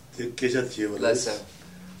the Kesha Lesser.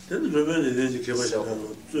 Then Ruben Ledenji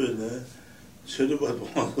Kebashidar.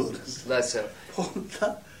 Less so.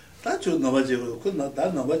 That's your Navaji, could not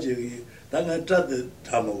that Navaji, then I tried the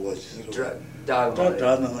Tama watch. Dog, not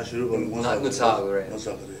good salary.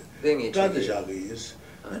 Then tried the Shaggies.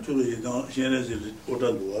 Actually, she has it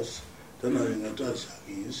ordered was, then I didn't try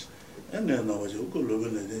Shaggies, and then Navaji could live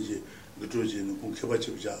in the Denji, the Trujin, who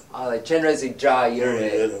Kebachi. Ah, like Chenrezi Jar, you're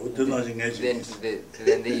then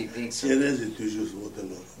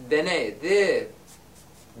the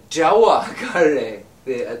Jawa Gare,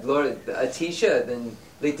 the Lord Atisha, then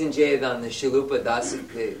Litinje on the Shilupa Das,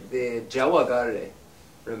 the Jawa Gare,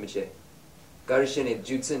 Rinpoche. Garishini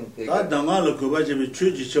Jutsun. That Damala Kubaji with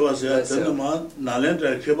Chuji Chawasa, Tenduman,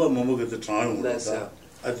 Nalenda Keba Momoga the Triangle.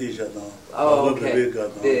 Atisha now. Oh, okay.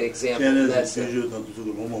 The example.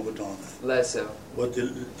 Less so. What tell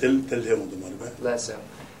him the money. Less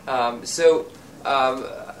so.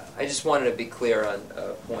 I just wanted to be clear on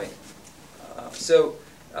a point.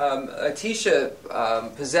 Atisha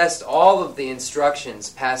possessed all of the instructions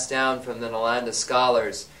passed down from the Nalanda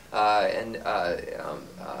scholars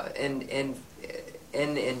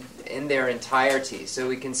in their entirety. So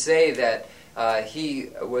we can say that he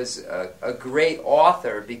was a great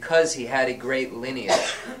author because he had a great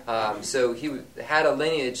lineage. So he had a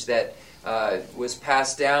lineage that was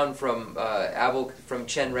passed down from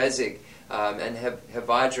Chenrezig and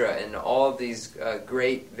Hevajra and all of these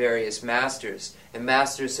great various masters, and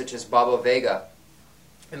masters such as Baba Vega.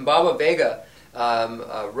 And Baba Vega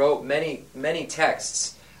wrote many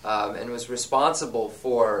texts and was responsible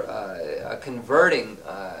for converting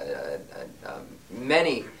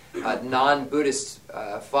many non-Buddhist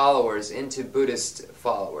followers into Buddhist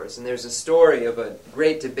followers. And there's a story of a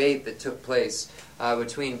great debate that took place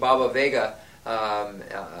between Baba Vega and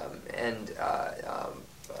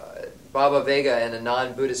a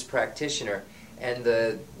non-Buddhist practitioner. And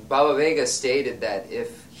Baba Vega stated that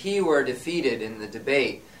if he were defeated in the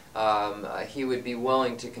debate, he would be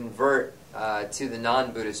willing to convert to the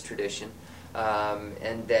non-Buddhist tradition,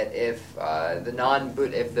 and that if the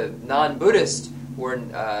non-Buddhist were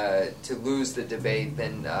to lose the debate,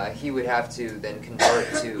 then he would have to then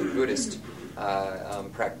convert to Buddhist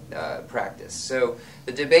practice. So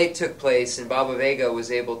the debate took place, and Baba Vega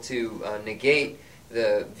was able to negate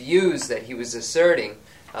the views that he was asserting,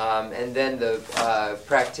 and then the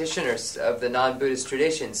practitioners of the non-Buddhist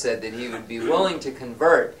tradition said that he would be willing to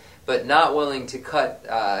convert, but not willing to cut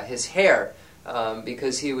his hair,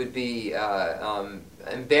 because he would be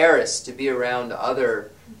embarrassed to be around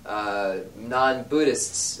other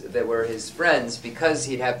non-Buddhists that were his friends, because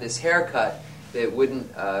he'd have this haircut that wouldn't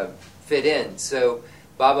fit in. So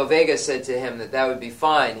Baba Vega said to him that would be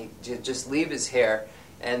fine, he'd just leave his hair,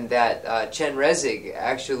 and that Chen Rezig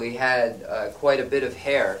actually had quite a bit of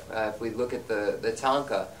hair, if we look at the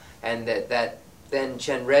Tanka, and that then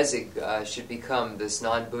Chen Rezig should become this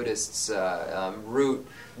non-Buddhist's root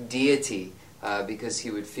deity, because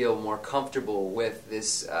he would feel more comfortable with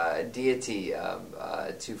this deity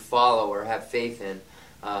to follow or have faith in,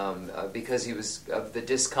 because he was of the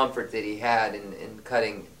discomfort that he had in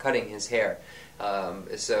cutting his hair.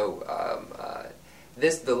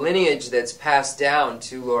 The lineage that's passed down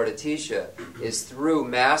to Lord Atisha is through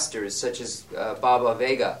masters such as Baba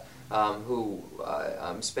Vega, who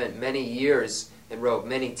spent many years and wrote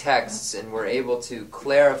many texts and were able to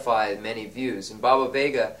clarify many views. And Baba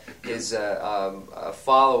Vega is a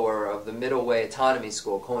follower of the Middle Way Autonomy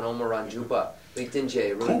School, Konoma Ranjupa,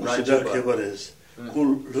 Liktinje Ranjupa.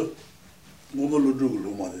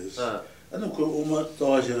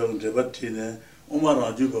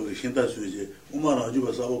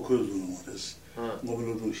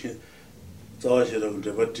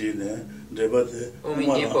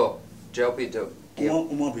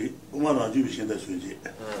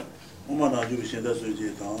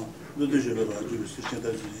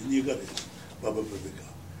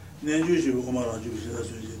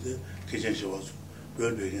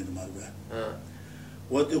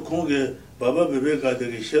 What the Conge Baba Bebeka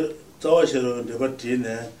de Tawashero de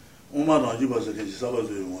Batine, Uma Rajuba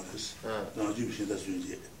Sabazu Morris, Raju Shinda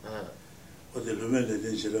Suji. What the Lumen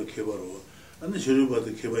de Shiro Kebaro, and the Shuruba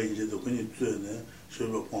the Keba in the Kuni Tune,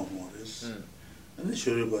 Shuru Pond Morris, and the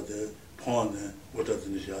Shuruba the Pond, what are the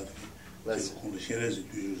Nishadi, less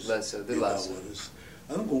of the last waters.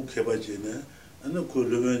 I don't go Keba Jena, and the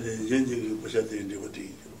Kulumen and Jenji Pashati in the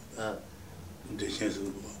Vati. The chance of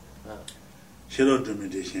the boy. Shiro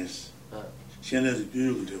Dominations.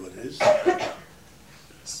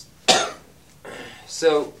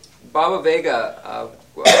 So Baba Vega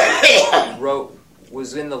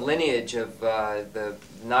was in the lineage of the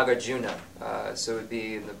Nagarjuna, so it would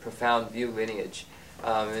be in the Profound View lineage,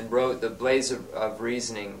 and wrote the Blaze of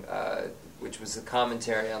Reasoning, which was the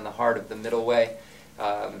commentary on the Heart of the Middle Way,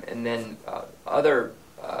 and then other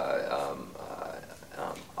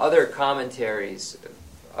commentaries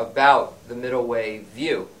about the Middle Way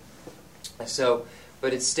view. So,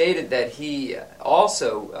 but it's stated that he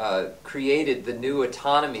also created the new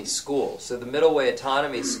autonomy school. So the Middle Way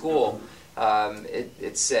autonomy school,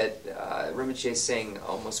 it said, Rinpoche saying,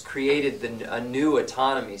 almost created a new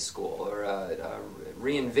autonomy school, or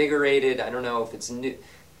reinvigorated. I don't know if it's new,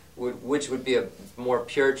 which would be a more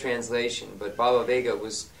pure translation, but Baba Vega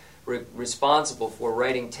was responsible for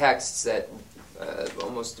writing texts that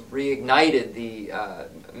almost reignited the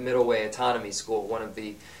Middle Way Autonomy School, one of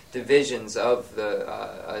the divisions of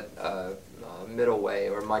the Middle Way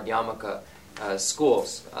or Madhyamaka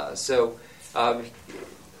schools.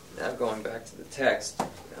 Now going back to the text.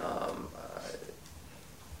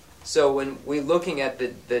 So when we're looking at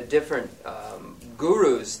the different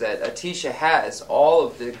gurus that Atisha has, all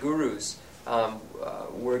of the gurus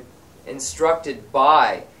were instructed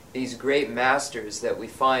by these great masters that we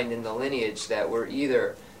find in the lineage that were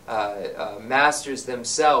either masters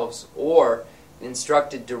themselves or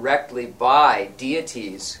instructed directly by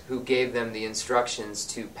deities who gave them the instructions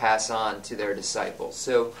to pass on to their disciples.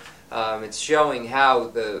 So it's showing how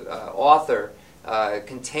the author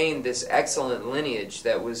contained this excellent lineage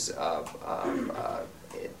that was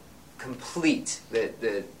complete,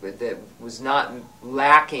 that was not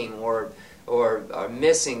lacking or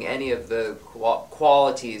missing any of the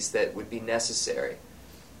qualities that would be necessary.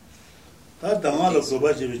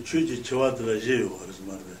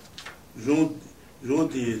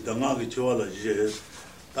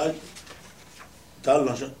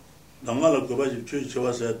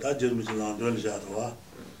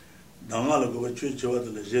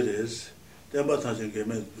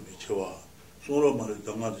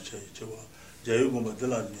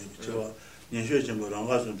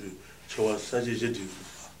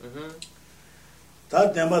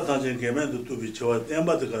 다 템바 탄진 게멘도 또 비쳐와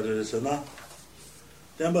템바도 가르르서나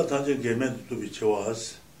템바 탄진 게멘도 또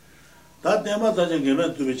비쳐와스 다 땜바 다진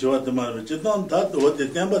게면 두비 좋았단 말이야. 지금 다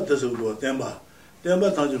어디 땜바 뜻으로 땜바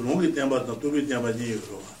다지 롱기 땜바도 두비 땜바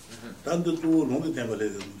니로. 단도 또 롱기 땜바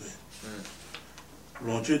레는데.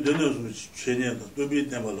 롱치 되는 최년도 두비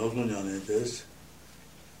땜바 로송냐네 됐어.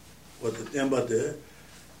 어디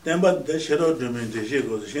땜바데 셔로 되면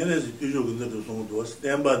되시고 현에서 뒤로 근데도 송도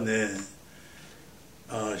땜바네.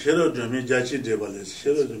 아, 셔로 되면 자치 되발레.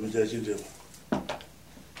 셔로 되면 자치 되발.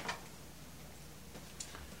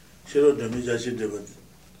 셔로 되면 자치 되발.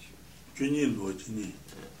 준인도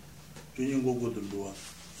준인 고고들도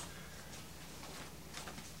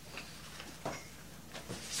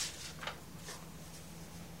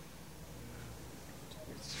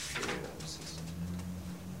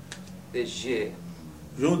제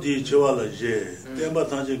용디 쳐와라 제 땜바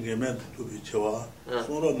탄진 게면 두비 쳐와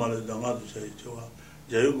소로 말에 당아도 제 쳐와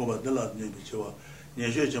제유고만 들라니 쳐와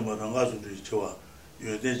년셔 좀 당가서 쳐와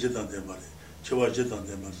요된 지단데 말에 쳐와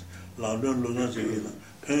지단데 말에 라면 로나지기나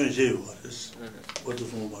편제요 그랬어 어떤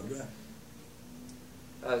소 말이야.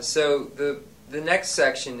 So the next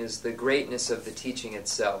section is the greatness of the teaching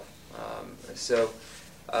itself.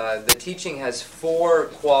 The teaching has 4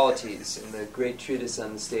 qualities in the great treatise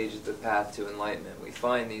on the stage of the path to enlightenment. We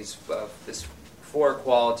find these 4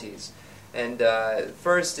 qualities. And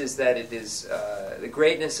first is that it is the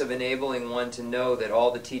greatness of enabling one to know that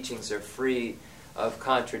all the teachings are free of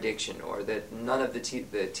contradiction, or that none of the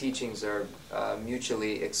teachings are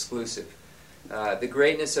mutually exclusive. The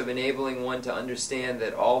greatness of enabling one to understand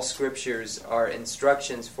that all scriptures are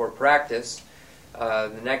instructions for practice.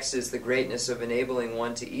 The next is the greatness of enabling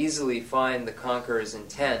one to easily find the conqueror's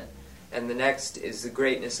intent. And the next is the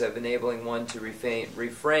greatness of enabling one to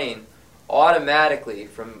refrain automatically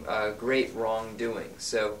from great wrongdoing.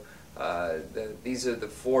 So these are the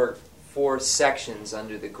four sections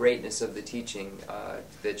under the greatness of the teaching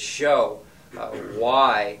that show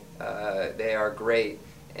why they are great,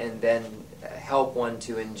 and then help one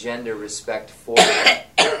to engender respect for them.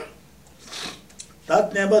 다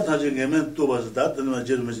땜바 타지 게면 또 봐서 다 뜨는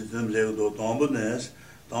제르면서 뜨는 레고도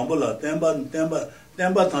담보라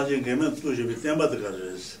땜바 타지 게면 또 집이 땜바도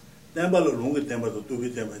가져서 땜바로 롱게 땜바도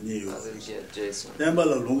두비 땜바 니요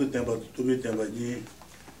땜바로 롱게 땜바도 두비 땜바 니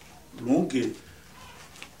롱게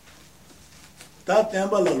다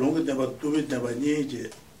땜바로 롱게 땜바 두비 땜바 니지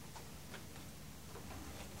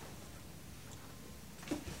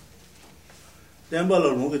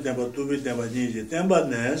땜바로 롱게 땜바 두비 땜바 니지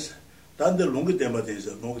땜바네스 단데 롱게 템바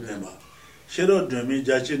되서 롱게 템바 셔로 드미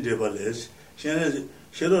자친 데발레스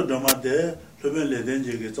셔로 드마데 표변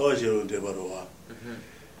레덴지게 자와셔로 데바로와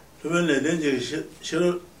표변 레덴지게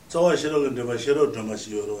셔로 자와셔로 데바 셔로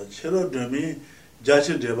드마시요로 셔로 드미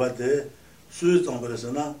자친 데바데 수유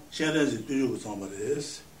정벌에서나 셔레지 두유고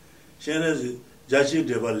정벌에스 셔레지 자친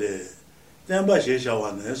데발레 템바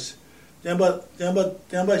셰샤와네스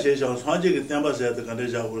템바 셰샤 산지게 템바 세드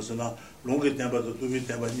간데자고서나 롱게 템바도 두비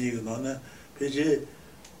템바 니거나 페지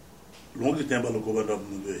롱게 템바로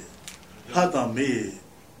고바다문데 하다미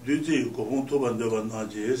뒤지 고본 토반데바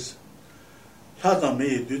나지스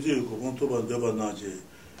하다미 뒤지 고본 토반데바 나지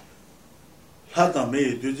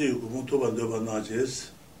하다미 뒤지 고본 토반데바 나지스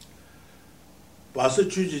바스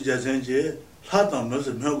추지 자생제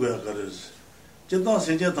하다면서 명고야 가르스 제단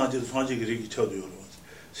생제 단지 산지게 리기 쳐도요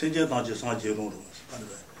생제 단지 산지로로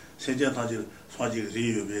생제 단지 산지게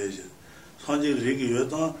리유베지 산지 리기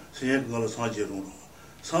여다 생제 걸어 산지로로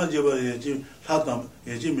산지바 예지 하담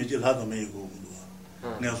예지 미지 하담에 이고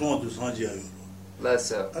내가 손도 산지야요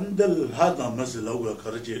라서 안들 하담 맛을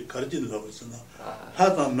가르치 나왔으나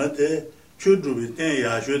하담 맛에 추주비 때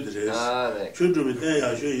야쇼들에서 추주비 때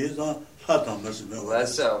야쇼 예상 하담 맛을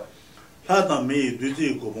라서 하담에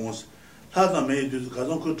뒤지 고봉스 하담에 뒤지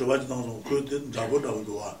가정 그 저바지 당선 그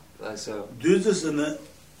잡고다고 와 라서 뒤지스는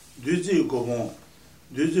뒤지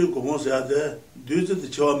고봉스야 돼 뒤지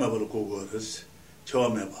처음에 볼 거고스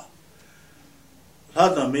처음에 봐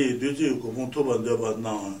하담에 뒤지 고봉 토반데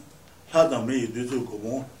봐나 하담에 뒤지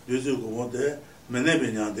고봉데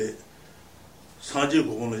메네베냐데 사지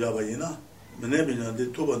고봉을 잡아이나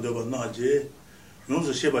메네베냐데 토반데 봐나지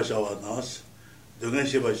용서 셰바샤와 나스 등은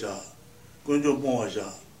셰바샤 군좀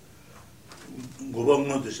봉화샤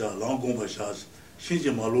고방모드샤 랑공바샤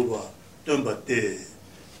신지 말로바 덤바테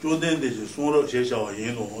조된데지 손으로 제샤와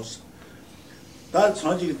예노스 다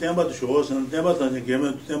차지 템바도 쇼스는 템바다니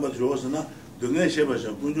게면 템바도 쇼스나 등에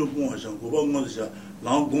셰바샤 군좀 봉화샤 고방모드샤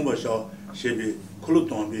랑공바샤 셰비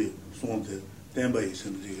콜로톤비 손데 템바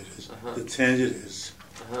있습니다. 그 체인지스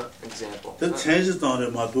example 그 체인지 단에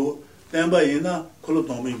마도 템바이나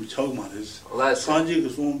콜로톤비 차고 말이스 차지 그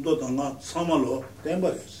손도 당가 사말로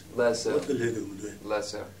템바스 lesser. 어떻게 해야 되는데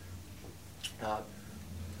Lesser.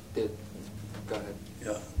 Go ahead.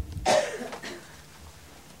 Yeah.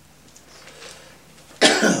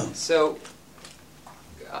 So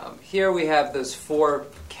here we have those four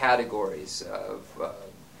categories of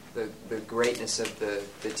the greatness of the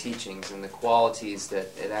teachings and the qualities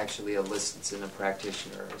that it actually elicits in a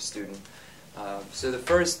practitioner or a student. So the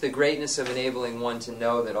first, the greatness of enabling one to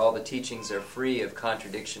know that all the teachings are free of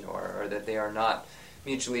contradiction or that they are not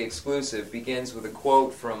mutually exclusive, begins with a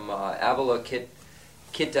quote from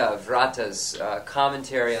Avalokiteshvara's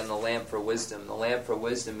commentary on the Lamp for Wisdom. The Lamp for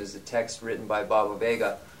Wisdom is a text written by Baba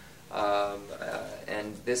Vega,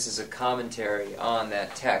 and this is a commentary on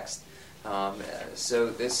that text. So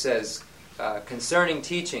this says, concerning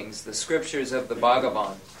teachings, the scriptures of the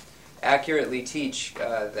Bhagavan accurately teach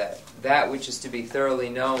that which is to be thoroughly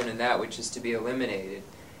known and that which is to be eliminated,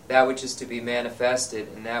 that which is to be manifested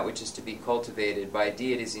and that which is to be cultivated by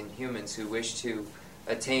deities and humans who wish to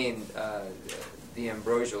attain the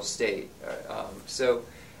ambrosial state.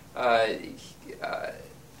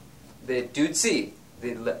 The Dutsi,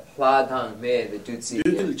 the Hladang Me, the Dutsi.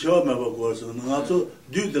 Dutsi chao me ba go so na so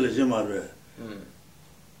dutsi le jema re.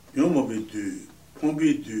 Yomo bi du, pon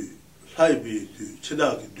bi du, lai bi du,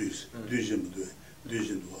 chida gi du jema du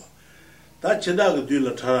jin do. Da chida gi du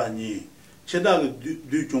la thara ni, chida gi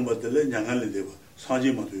du chomba de le nyangan le de ba,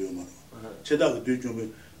 sanji ma do yo ma. Chida gi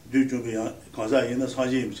du chomba ya kansa yin na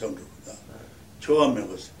sanji mi chang do da. Chao me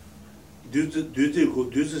ba.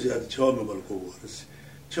 Dutsi ya chao me ba ko go res.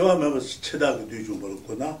 chwa me bas cheda ge du jung bal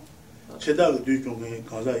ko na cheda ge du jung ge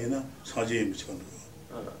ga za yin na sa ji mi chang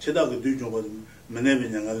ro cheda ge du jung ba mene be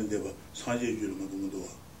nyang ga de ba sa ji ju ma du do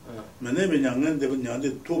mene be nyang ngan de ba nyang de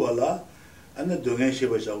to ba la an de ngen she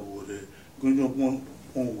ba sha go re gun jung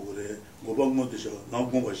pon go re go ba mo de sha na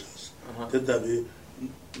go ba sha de da bi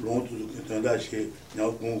long tu de ta da she nya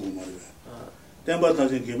go go ma re ten ba ta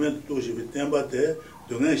sin ge me to shi bi ten ba de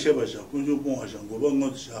ngen she ba sha gun jung pon sha go ba mo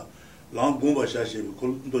de sha lang gomba shashi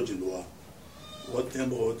kul ndo jindwa wa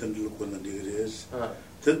tembo wa tembo ko na digres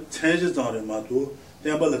te change zare ma to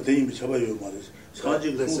tembo la team bi chaba yo ma res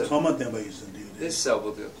saji ko sama tembo is digres this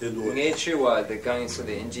so do nature wa the guys of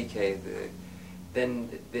the NGK then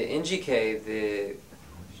the NGK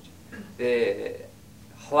the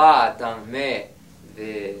hla dang me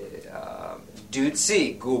the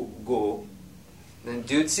dutsi go then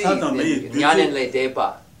dutsi nyanen le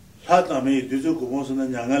depa 하다미 뒤저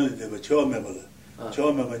고본선은 양안을 되고 처음에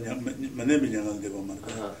만내면 양안 되고 말.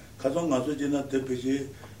 가정 가서 지나 대표지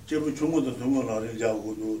제부 중고도 동원을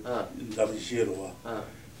하려고도 답이 싫어 와.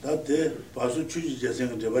 다때 바수 취지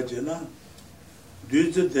재생을 해봤잖아.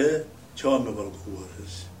 뒤저때 처음에 벌고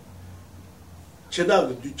그랬어.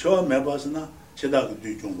 제다가 처음에 봤으나 제다가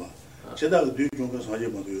뒤중 봐. 제다가 뒤중가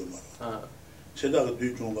사제마도 요 말. 제다가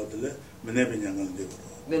뒤중 받을래 만내면 양안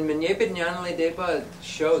되고. Then Menyepit Nyanle Depa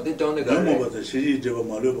show the don't go. No more the city Java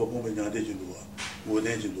Maluba Momen Jindua,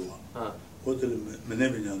 Woden Jindua. Hotel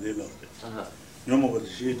Menemin Yandela. No more the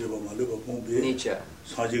city Java Maluba Pombe, Nietzsche,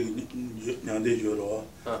 Saji Yande Joroa,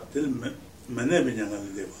 till Menemin Yan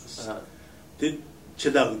Devas. Did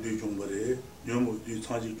Chedak du Jumbare, no more do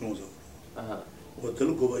Saji Jonzo.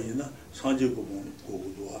 Hotel Gobaina, Saji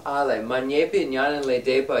Gobua. Ale, Menyepit Nyanle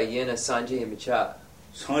Depa Yena Sanji Micha.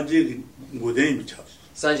 Saji Woden Michas.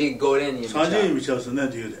 Sanji Goden Sanji Michas and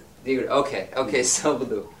that you. Okay, so we'll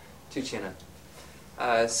do. Tuchina.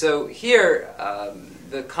 So here,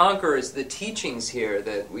 the conquerors, the teachings here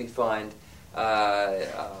that we find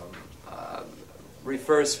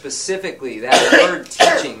refer specifically, that word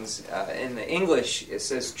teachings, in the English it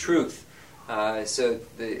says truth. So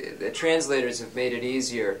the translators have made it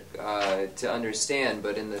easier to understand,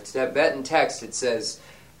 but in the Tibetan text it says,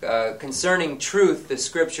 concerning truth, the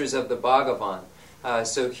scriptures of the Bhagavan.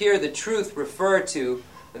 So here the truth refer to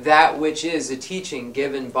that which is a teaching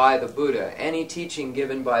given by the Buddha. Any teaching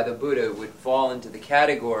given by the Buddha would fall into the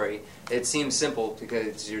category. It seems simple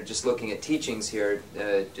because you're just looking at teachings here,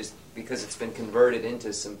 just because it's been converted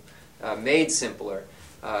into some, made simpler.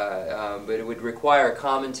 But it would require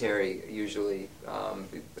commentary usually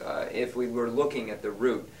if we were looking at the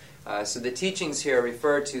root. So the teachings here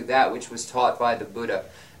refer to that which was taught by the Buddha.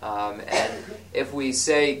 And if we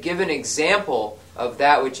say, give an example of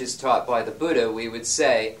that which is taught by the Buddha, we would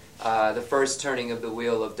say the first turning of the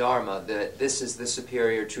wheel of Dharma, that this is the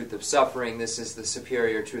superior truth of suffering, this is the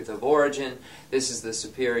superior truth of origin, this is the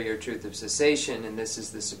superior truth of cessation, and this is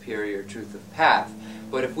the superior truth of path.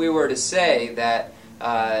 But if we were to say that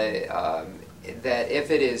that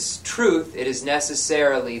if it is truth, it is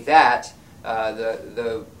necessarily that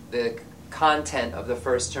the content of the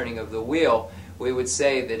first turning of the wheel, we would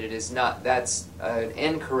say that it is not. That's an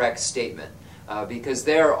incorrect statement, because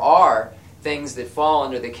there are things that fall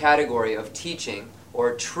under the category of teaching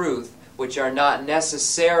or truth, which are not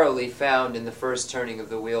necessarily found in the first turning of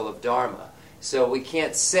the wheel of Dharma. So we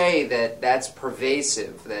can't say that that's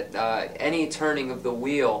pervasive, that any turning of the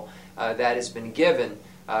wheel that has been given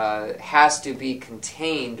has to be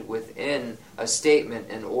contained within a statement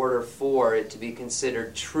in order for it to be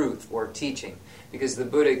considered truth or teaching. Because the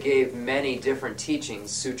Buddha gave many different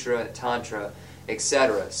teachings, sutra, tantra,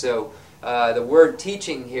 etc. So the word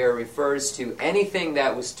teaching here refers to anything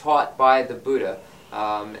that was taught by the Buddha,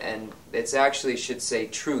 and it's actually should say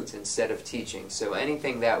truth instead of teaching. So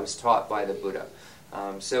anything that was taught by the Buddha.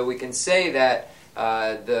 So we can say that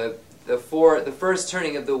the first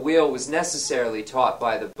turning of the wheel was necessarily taught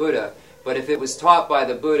by the Buddha, but if it was taught by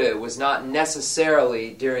the Buddha, it was not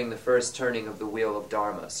necessarily during the first turning of the wheel of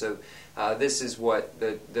Dharma. So this is what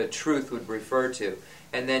the truth would refer to.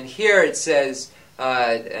 And then here it says,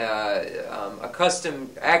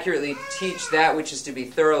 accurately teach that which is to be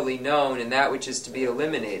thoroughly known and that which is to be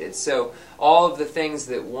eliminated. So all of the things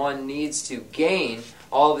that one needs to gain,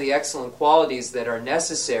 all of the excellent qualities that are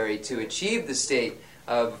necessary to achieve the state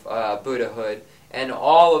of Buddhahood, and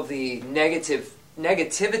all of the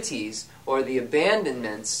negativities or the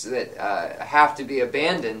abandonments that have to be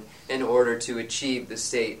abandoned in order to achieve the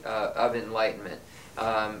state of enlightenment.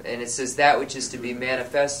 And it says that which is to be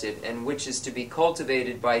manifested and which is to be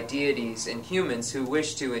cultivated by deities and humans who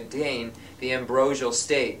wish to attain the ambrosial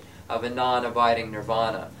state of a non-abiding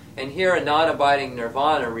nirvana. And here a non-abiding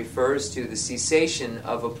nirvana refers to the cessation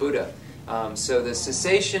of a Buddha. So the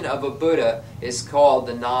cessation of a Buddha is called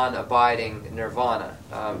the non-abiding nirvana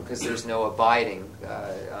because there's no abiding.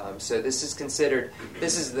 So this is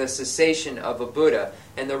the cessation of a Buddha.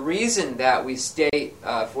 And the reason that we state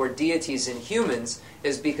for deities and humans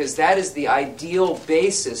is because that is the ideal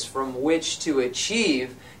basis from which to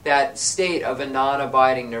achieve that state of a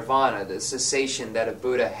non-abiding nirvana, the cessation that a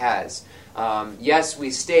Buddha has. Yes, we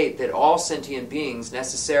state that all sentient beings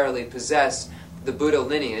necessarily possess the Buddha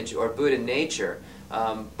lineage or Buddha nature,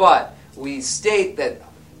 but we state that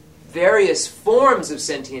various forms of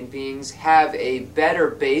sentient beings have a better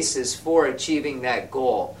basis for achieving that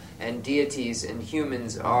goal, and deities and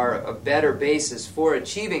humans are a better basis for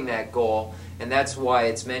achieving that goal, and that's why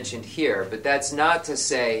it's mentioned here. But that's not to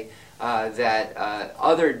say that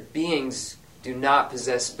other beings do not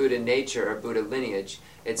possess Buddha nature or Buddha lineage.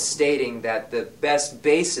 It's stating that the best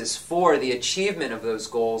basis for the achievement of those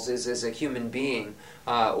goals is as a human being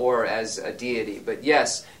or as a deity. But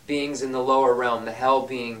yes, beings in the lower realm, the hell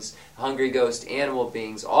beings, hungry ghost, animal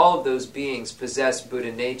beings, all of those beings possess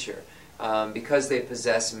Buddha nature because they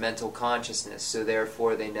possess mental consciousness. So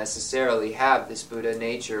therefore they necessarily have this Buddha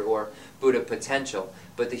nature or Buddha potential.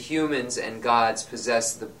 But the humans and gods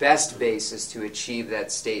possess the best basis to achieve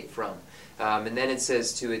that state from. And then it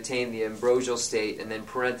says to attain the ambrosial state, and then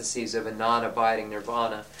parentheses of a non-abiding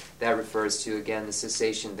nirvana. That refers to, again, the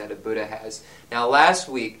cessation that a Buddha has. Now, last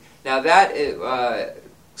week, that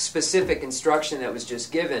specific instruction that was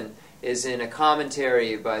just given is in a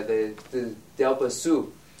commentary by the Delpa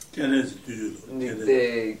Su.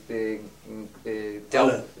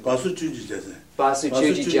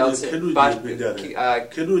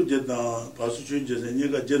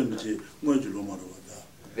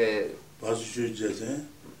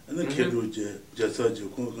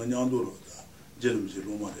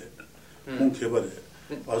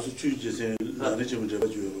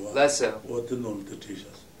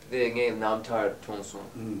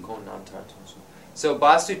 So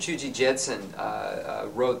Basu Chuji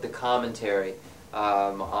Jetsun wrote the commentary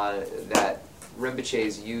on that Rinpoche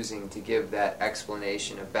is using to give that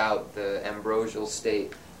explanation about the ambrosial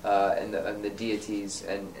state and the deities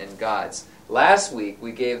and gods. Last week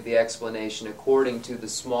we gave the explanation according to the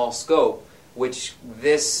small scope, which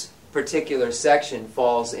this particular section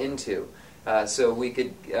falls into. So we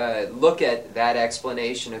could look at that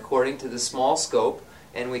explanation according to the small scope,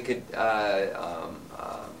 and we could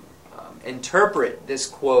interpret this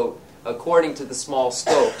quote according to the small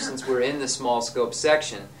scope, since we're in the small scope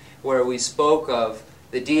section, where we spoke of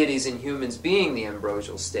the deities and humans being the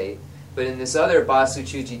ambrosial state. But in this other Basu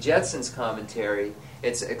Chuji Jetsun's commentary,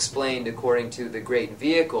 it's explained according to the great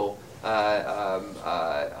vehicle,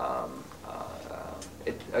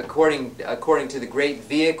 according to the great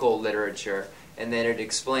vehicle literature, and then it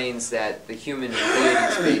explains that the human and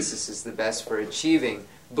deity's basis is the best for achieving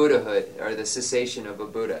Buddhahood, or the cessation of a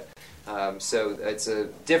Buddha. So it's a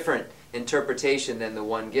different interpretation than the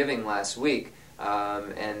one given last week,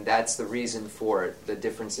 and that's the reason for it, the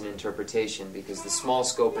difference in interpretation, because the small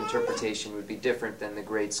scope interpretation would be different than the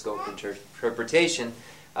great scope interpretation.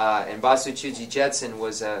 And Basu Chuji Jetsun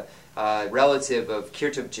was a relative of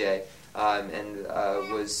Kirtubje, and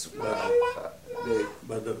was the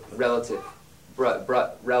relative.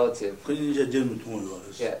 Relative.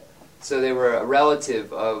 Yeah. So they were a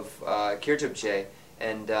relative of Kirtubche,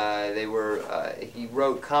 and he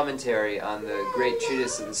wrote commentary on the great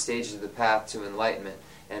treatise of the stages of the path to enlightenment,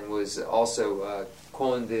 and was also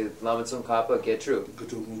Kon de Lamatsum Kappa Getru.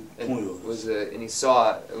 And he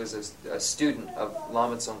saw it was a student of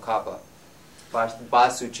Lamatsum Kappa.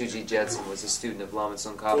 Basu Chuji Jetson was a student of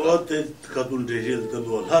Lamatsum Kappa.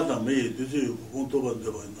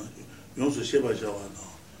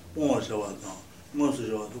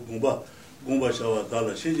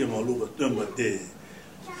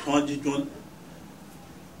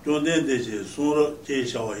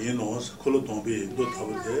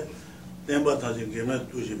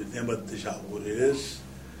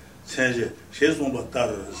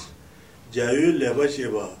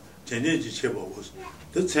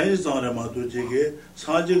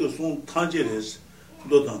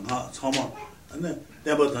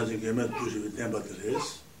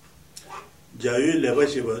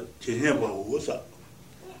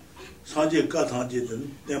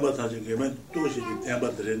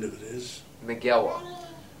 Miguel.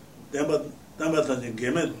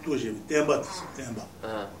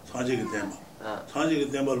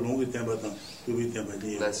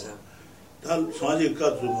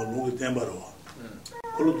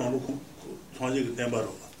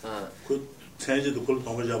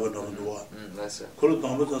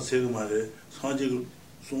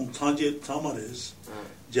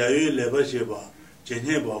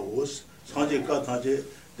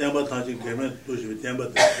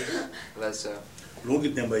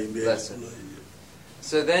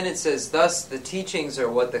 So then it says, thus the teachings are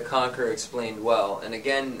what the conqueror explained well. And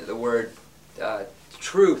again, the word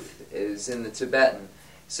truth is in the Tibetan.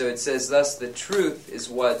 So it says, thus the truth is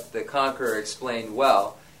what the conqueror explained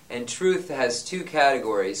well. And truth has two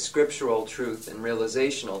categories, scriptural truth and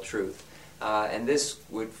realizational truth. And this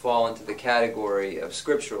would fall into the category of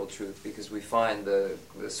scriptural truth, because we find the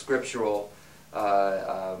scriptural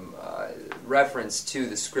reference to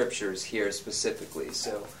the scriptures here specifically.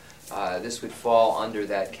 So this would fall under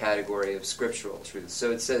that category of scriptural truth.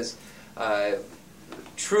 So it says,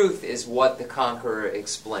 truth is what the conqueror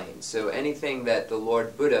explained. So anything that the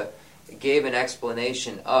Lord Buddha gave an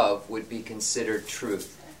explanation of would be considered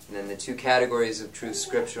truth. And then the two categories of truth,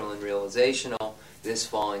 scriptural and realizational, this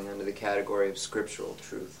falling under the category of scriptural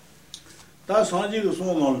truth.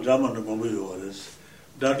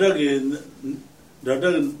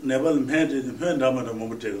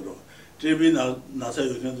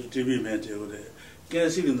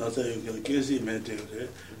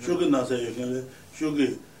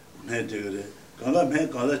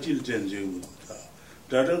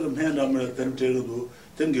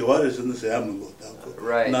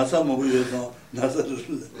 Right.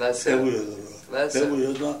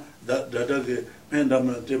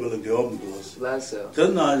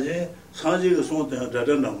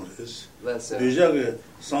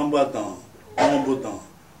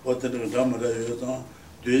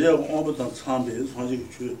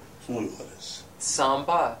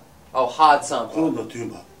 Samba? Oh, hard samba.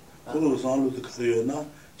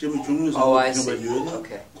 Oh, I see.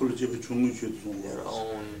 Okay. Their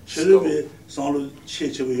own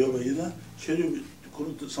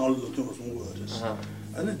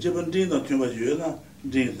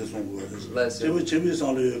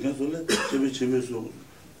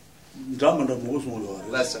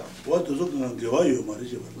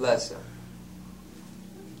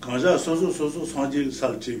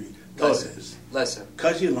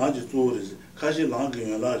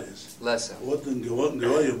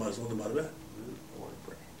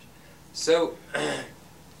So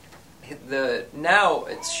the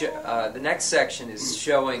next section is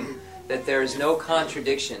showing that there is no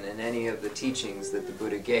contradiction in any of the teachings that the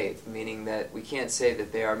Buddha gave, meaning that we can't say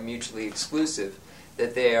that they are mutually exclusive,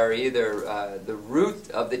 that they are either the root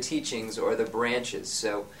of the teachings or the branches.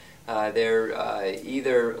 So they're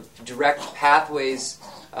either direct pathways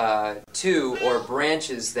to or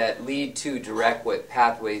branches that lead to direct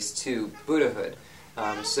pathways to Buddhahood.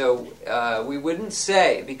 So we wouldn't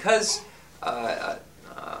say, because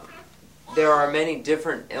there are many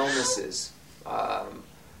different illnesses,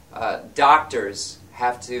 doctors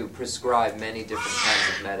have to prescribe many different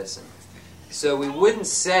kinds of medicine. So we wouldn't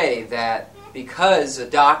say that because a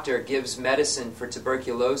doctor gives medicine for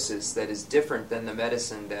tuberculosis that is different than the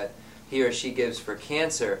medicine that he or she gives for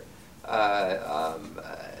cancer,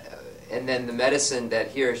 and then the medicine that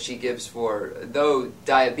he or she gives for, though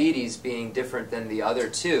diabetes being different than the other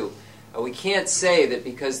two, we can't say that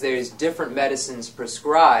because there's different medicines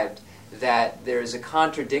prescribed that there's a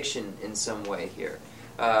contradiction in some way here.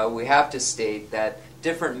 We have to state that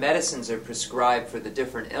different medicines are prescribed for the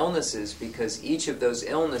different illnesses because each of those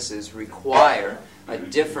illnesses require a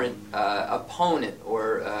different opponent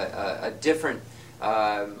or a different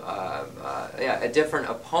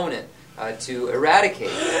opponent to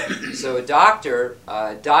eradicate. So a doctor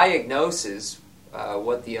diagnoses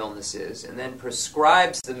what the illness is and then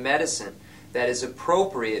prescribes the medicine that is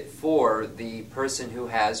appropriate for the person who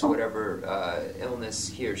has whatever illness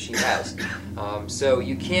he or she has. So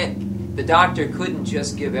the doctor couldn't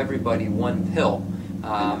just give everybody one pill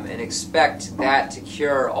and expect that to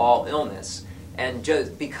cure all illness. And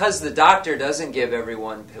just because the doctor doesn't give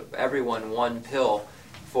everyone one pill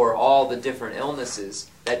for all the different illnesses,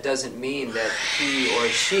 that doesn't mean that he or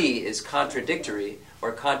she is contradictory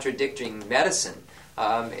or contradicting medicine.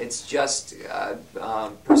 It's just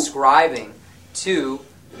prescribing to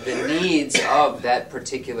the needs of that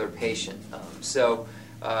particular patient. So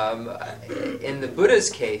in the Buddha's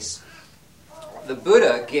case, the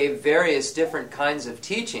Buddha gave various different kinds of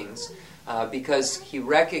teachings because he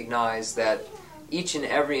recognized that each and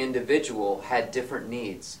every individual had different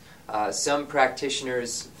needs. Some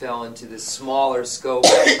practitioners fell into the smaller scope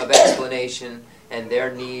of explanation, and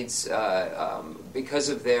their needs, because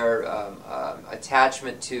of their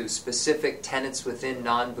attachment to specific tenets within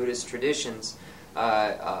non-Buddhist traditions,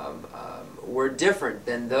 were different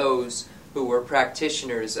than those who were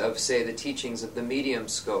practitioners of, say, the teachings of the medium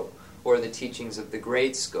scope or the teachings of the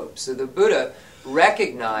great scope. So the Buddha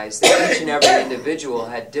recognized that each and every individual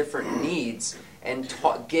had different needs and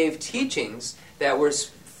gave teachings that were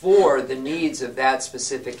for the needs of that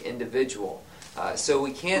specific individual. So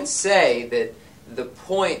we can't say that the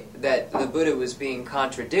point that the Buddha was being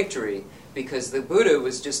contradictory, because the Buddha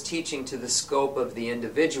was just teaching to the scope of the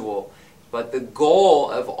individual, but the goal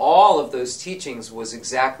of all of those teachings was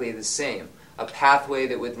exactly the same: a pathway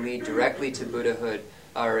that would lead directly to Buddhahood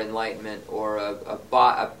or enlightenment, or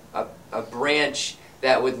a branch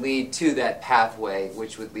that would lead to that pathway,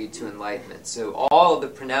 which would lead to enlightenment. So all of the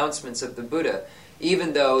pronouncements of the Buddha,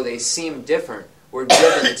 even though they seem different, were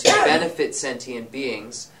given to benefit sentient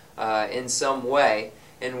beings in some way,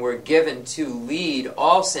 and were given to lead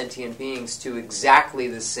all sentient beings to exactly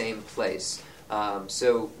the same place.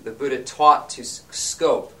 So the Buddha taught to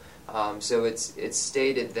scope. So it's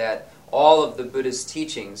stated that all of the Buddha's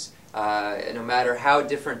teachings, no matter how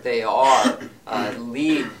different they are,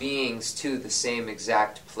 lead beings to the same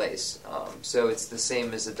exact place. So it's the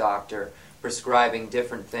same as a doctor prescribing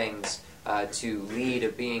different things to lead a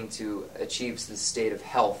being to achieve the state of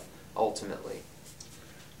health ultimately.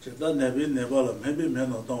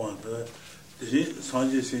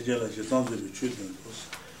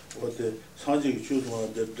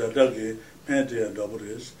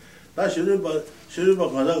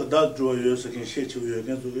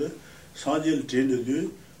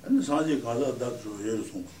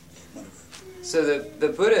 So the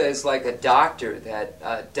Buddha is like a doctor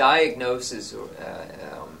that diagnoses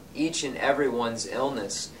each and everyone's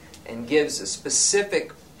illness and gives a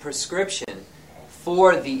specific prescription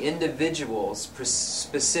for the individual's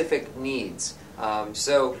specific needs.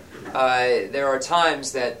 So there are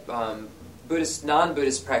times that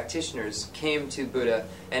non-Buddhist practitioners came to Buddha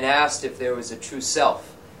and asked if there was a true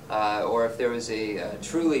self, or if there was a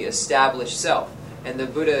truly established self. And the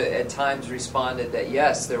Buddha at times responded that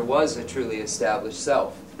yes, there was a truly established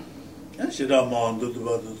self.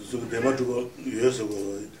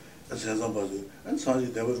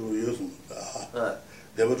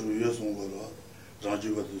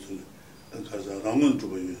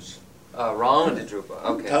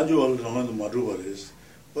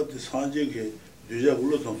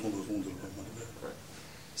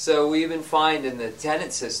 So we even find in the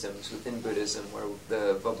tenet systems within Buddhism, where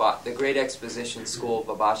the Great Exposition School,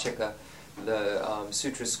 Vibhashika, the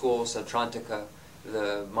Sutra School, Sautrantika,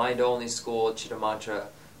 the Mind-Only School, Chittamantra,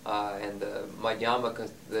 and the Madhyamaka,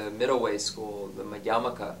 the Middle Way School, the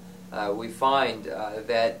Madhyamaka, we find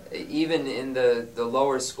that even in the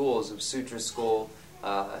lower schools of Sutra School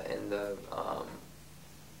and the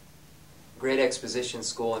Great Exposition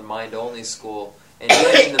School and Mind-Only School, and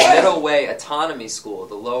even in the Middle Way Autonomy School,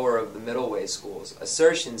 the lower of the Middle Way schools,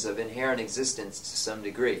 assertions of inherent existence to some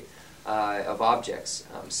degree of objects.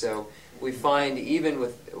 So we find even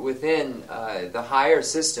within the higher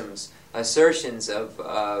systems assertions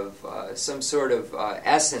of some sort of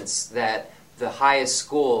essence that the highest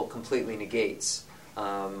school completely negates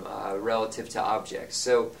relative to objects.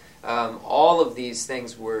 So all of these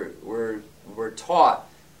things were taught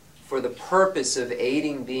for the purpose of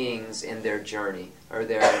aiding beings in their journey, or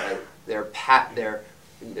their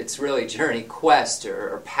it's really journey, quest,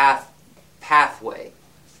 or path pathway.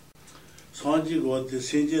 Sanji got the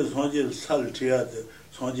Sinji Sanji Saltia,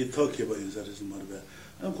 Sanji Tokiba in Saris Marbe.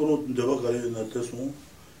 And Kuru Devakari in the Tesson,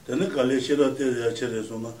 then the Kalishira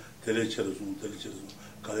Cheresona, Telecheresum,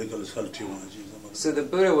 Kalikal Salti. So the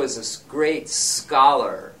Buddha was a great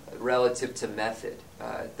scholar relative to method,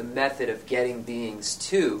 the method of getting beings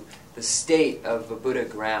to the state of a Buddha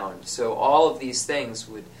ground. So all of these things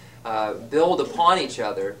would build upon each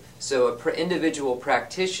other. So an individual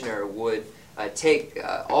practitioner would take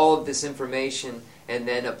all of this information and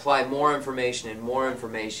then apply more information, and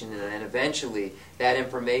then eventually that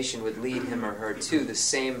information would lead him or her to the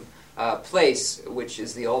same place, which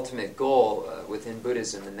is the ultimate goal within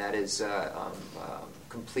Buddhism, and that is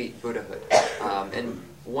complete Buddhahood. And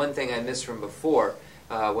one thing I missed from before,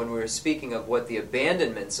 when we were speaking of what the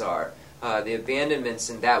abandonments are, the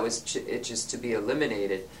abandonments, and that was just to be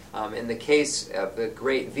eliminated. In the case of the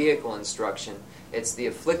great vehicle instruction, it's the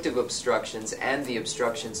afflictive obstructions and the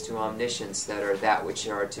obstructions to omniscience that are that which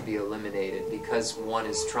are to be eliminated, because one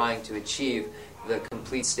is trying to achieve the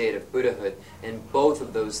complete state of Buddhahood, and both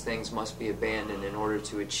of those things must be abandoned in order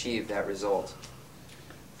to achieve that result.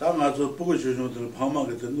 So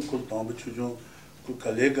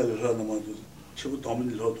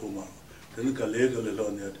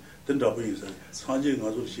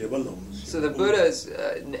the Buddha is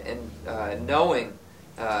knowing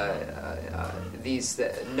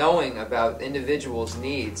knowing about individuals'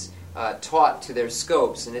 needs taught to their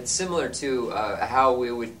scopes, and it's similar to how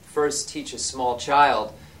we would first teach a small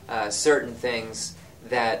child certain things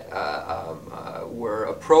that were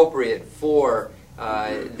appropriate for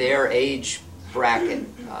their age bracket.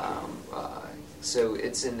 So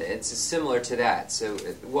it's similar to that. So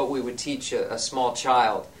what we would teach a small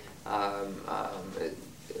child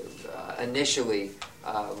initially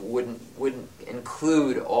wouldn't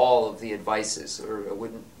include all of the advices, or it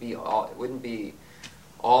wouldn't be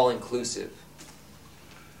all inclusive.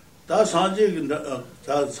 So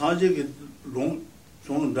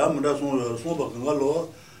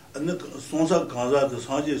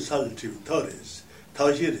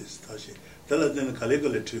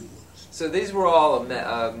these were all a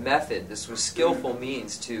method. This was skillful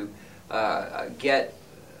means to get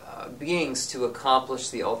beings to accomplish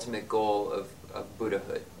the ultimate goal of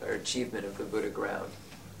Buddhahood, or achievement of the Buddha ground.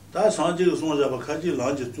 So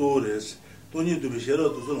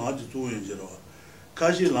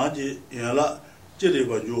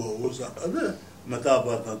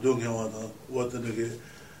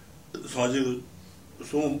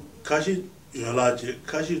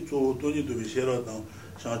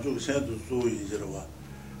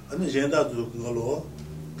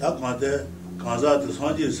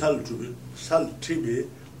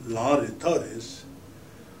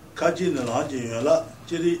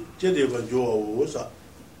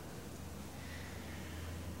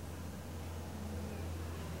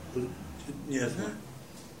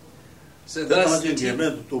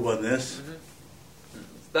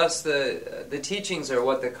thus the teachings are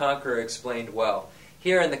what the Conqueror explained well.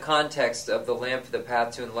 Here, in the context of the lamp for the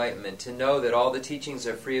path to enlightenment, to know that all the teachings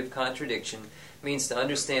are free of contradiction means to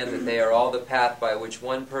understand that they are all the path by which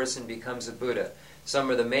one person becomes a Buddha. Some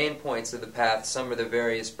are the main points of the path, some are the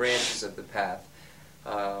various branches of the path.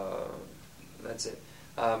 That's it.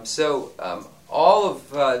 All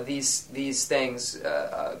of these things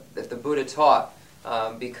that the Buddha taught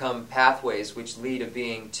become pathways which lead a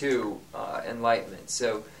being to enlightenment.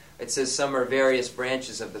 So it says some are various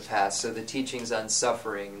branches of the path. So the teachings on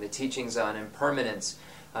suffering, the teachings on impermanence,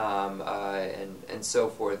 and so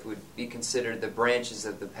forth would be considered the branches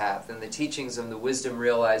of the path. And the teachings on the wisdom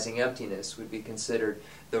realizing emptiness would be considered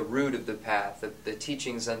the root of the path. The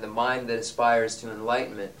teachings on the mind that aspires to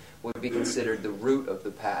enlightenment would be considered the root of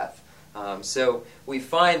the path. So we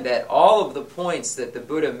find that all of the points that the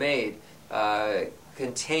Buddha made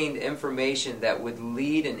contained information that would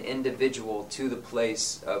lead an individual to the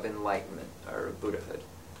place of enlightenment or Buddhahood.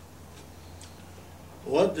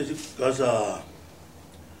 What did Gaza?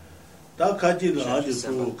 Da kaji na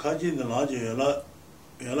laji yala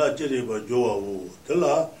jeriba joa wu.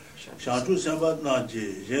 Tela shanchu samba na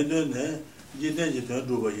ji yendo ne jiden ji tuan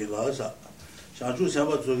ruba yila sa. Shanchu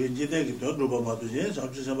samba zogi jiden ki tuan ruba ma tu jen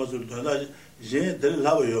shanchu samba zogi tuan la jen teli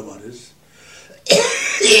lawa yo maris.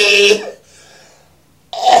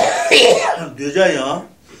 Deja yang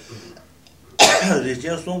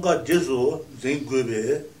rechen songa jesu zen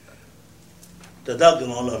gwebe tada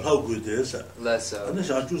gnon la lau gwede sa. Ane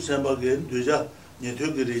shanchu samba gen deja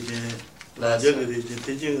nyeto ge rechen laje ge rechen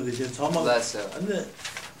tenjen ge rechen sama ane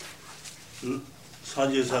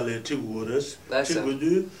sanje sale tigu res tigu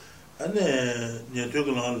du ane nyeto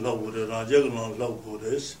ge lan lau gwede laje ge lan lau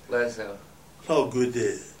gwede how good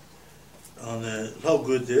day. And how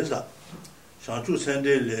good days are. Shantu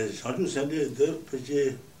Sunday, the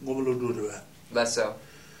Piji Mumulu do. Less so.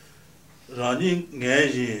 Running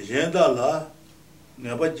Naji, Jendala,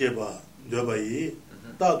 Nabajeba, Dubai,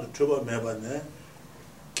 Tatu Chuba Mebane,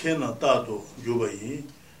 Kena Tatu, Jubai,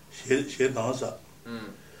 she dancer.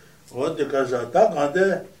 What the Kazata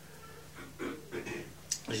Gade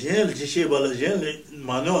Jen Shibala, Jen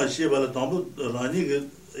Mano and Shibala Tombo, Rani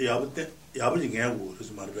Yabajing is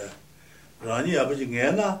Marbe. Rani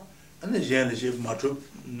Yabajingena and the Jen Ship Matu,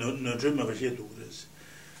 no dream of a shit to this.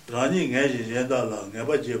 Rani Naji Jendala,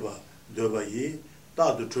 Nabajeba. Dubai,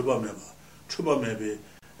 Tatu Chuba Meba, Chuba maybe,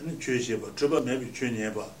 and Chusheba, Chuba maybe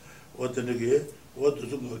Chuneba, what the Nugge, what to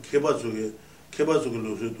Kebazuge,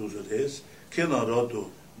 Kebazugu is, Kena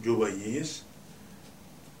Roto, Juba is,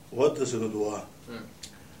 what the Sudua.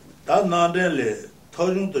 That Nandele,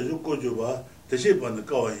 Tojun to Juko Juba, the ship on the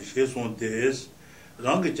car in Sheson days,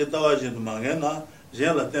 Rangi Chetawaj in Mangena,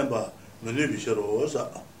 Jela Temba,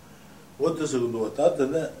 Manubisharosa. What the Sudua, that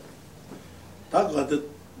got it.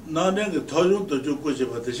 나는 그 토종도 죽고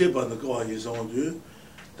싶어 대신 받는 거 아니성도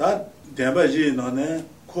다 대바지 나네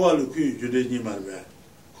코알로 그 주대니 말ပဲ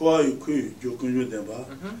ခွာယူခွယူကွန်ယူတယ်ပါ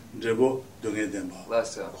ဒေဘောဒငယ်တယ်ပါ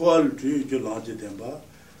ခွာလူကျွလောင်းတယ်ပါ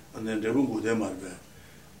အနေဒေဘောကိုတယ်မှာပဲ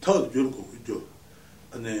ထောက်ကျွကိုကျွ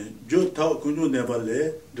အနေကျွထောက်ကွန်ယူတယ်ပါလေ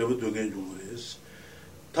ဒေဘောဒငယ်ယူရဲစ်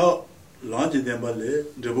ထောက်လောင်းတယ်ပါလေ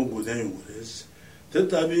ဒေဘောကိုတယ်ယူရဲစ်တဲ့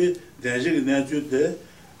တာဘီဒေဂျီနေကျွတဲ့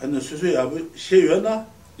အနေဆွဆွရဘရှေရနာ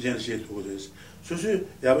ဂျန်ရှေတူရဲစ်ဆွဆွ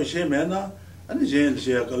ရဘရှေမဲနာအနေဂျန်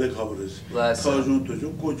ရှေကလေးခါဘရဲစ်ထောက်ကျွတို့ကျွ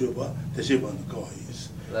ကိုကျွပါတရှိပါနကောရဲစ်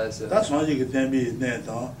That's why you can be net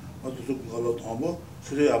on what to look a lot of humble,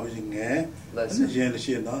 so they are using air, less than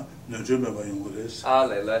Shena, no German by English.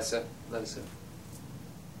 Ale, lesser.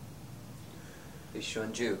 It's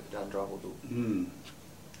shown you, don't trouble do.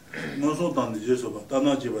 No, so done the Jesu, but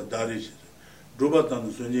Danajiva Darish, Robert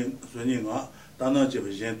and Swinging,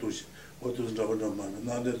 Danajiva Gentush, what was double man,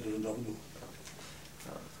 not that to double.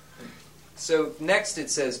 So next it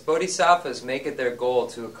says, Bodhisattvas make it their goal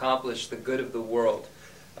to accomplish the good of the world.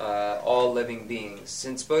 All living beings.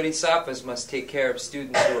 Since bodhisattvas must take care of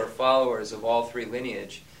students who are followers of all three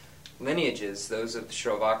lineages, those of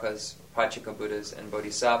Shravakas, Pachika Buddhas, and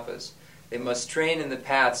bodhisattvas, they must train in the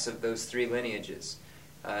paths of those three lineages.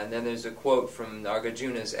 And then there's a quote from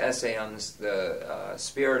Nagarjuna's essay on the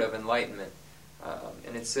spirit of enlightenment.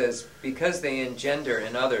 And it says, because they engender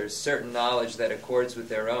in others certain knowledge that accords with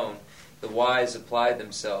their own, the wise apply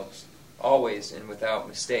themselves, always and without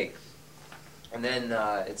mistake. And then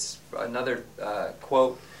it's another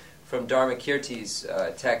quote from Dharmakirti's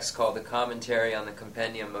text called The Commentary on the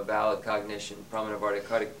Compendium of Valid Cognition, Pramanavarta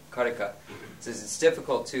Karika. It says, it's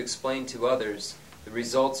difficult to explain to others the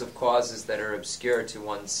results of causes that are obscure to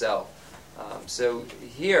oneself. So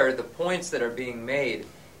here, the points that are being made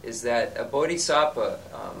is that a bodhisattva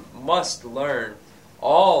must learn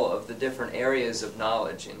all of the different areas of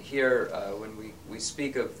knowledge. And here, when we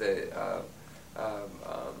speak of the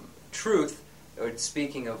truth, or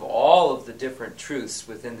speaking of all of the different truths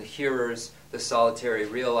within the hearers, the solitary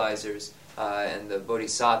realizers, and the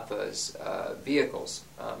bodhisattva's vehicles.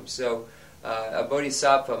 So a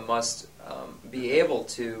bodhisattva must be able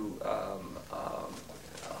to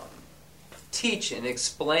teach and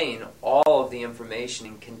explain all of the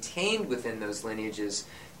information contained within those lineages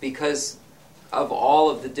because of all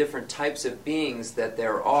of the different types of beings that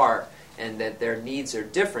there are, and that their needs are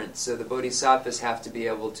different, so the bodhisattvas have to be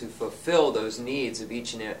able to fulfill those needs of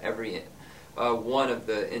each and every one of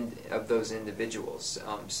those individuals.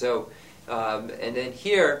 And then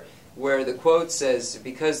here, where the quote says,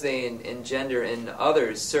 because they engender in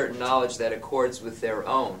others certain knowledge that accords with their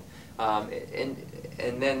own,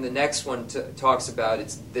 and then the next one talks about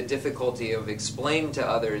it's the difficulty of explaining to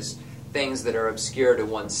others things that are obscure to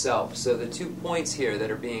oneself. So the 2 points here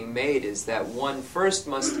that are being made is that one first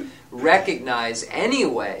must recognize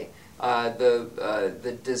anyway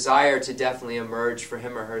the desire to definitely emerge for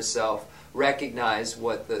him or herself, recognize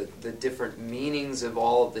what the different meanings of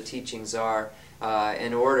all of the teachings are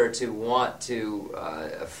in order to want to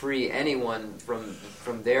free anyone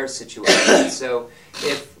from their situation. So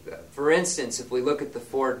if, for instance, if we look at the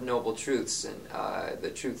Four Noble Truths and the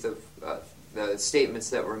truth of the statements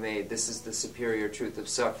that were made, this is the superior truth of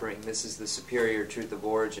suffering, this is the superior truth of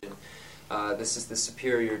origin, this is the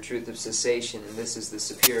superior truth of cessation, and this is the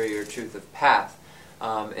superior truth of path.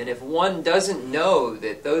 And if one doesn't know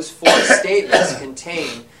that those four statements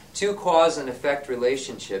contain two cause and effect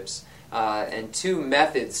relationships and two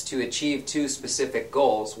methods to achieve two specific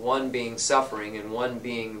goals, one being suffering and one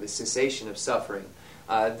being the cessation of suffering,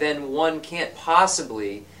 then one can't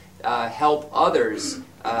possibly help others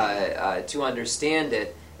to understand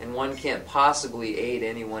it, and one can't possibly aid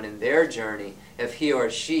anyone in their journey if he or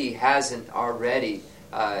she hasn't already,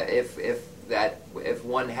 if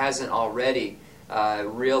one hasn't already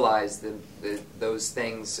realized those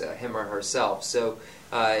things him or herself. So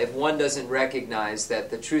if one doesn't recognize that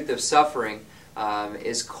the truth of suffering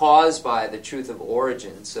is caused by the truth of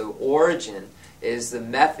origin, so origin is the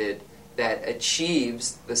method that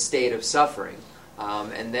achieves the state of suffering,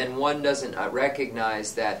 and then one doesn't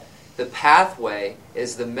recognize that the pathway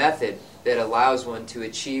is the method that allows one to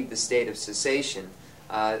achieve the state of cessation,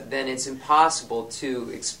 then it's impossible to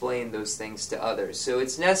explain those things to others. So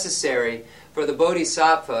it's necessary for the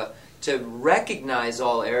bodhisattva to recognize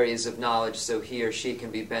all areas of knowledge so he or she can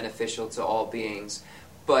be beneficial to all beings.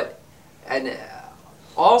 And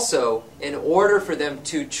also, in order for them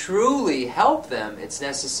to truly help them, it's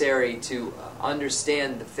necessary to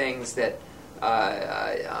understand the things that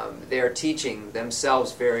they are teaching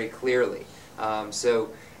themselves very clearly. So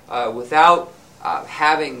without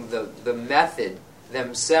having the method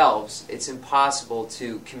themselves, it's impossible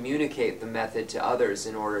to communicate the method to others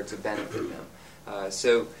in order to benefit them.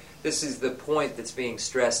 So this is the point that's being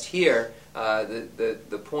stressed here,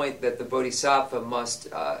 the point that the bodhisattva must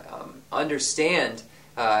understand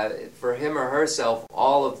for him or herself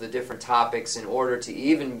all of the different topics in order to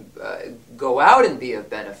even go out and be of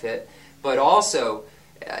benefit, but also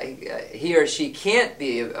he or she can't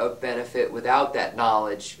be of benefit without that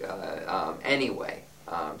knowledge anyway.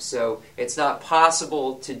 So it's not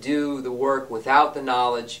possible to do the work without the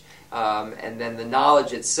knowledge, and then the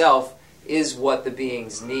knowledge itself is what the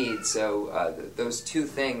beings need. So those two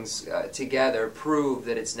things together prove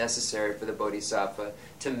that it's necessary for the bodhisattva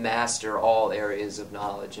to master all areas of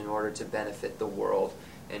knowledge in order to benefit the world.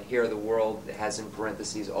 And here the world has in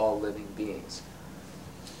parentheses all living beings.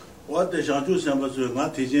 What the Shantu Samba so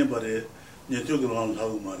not teaching but it you took long how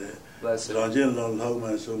mare. Ranjin long how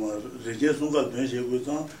my so much rejection got when she goes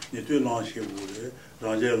on, you took long she would,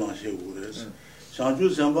 Ranjin long she would.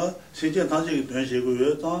 Shantu Samba, Sijan Tanji when she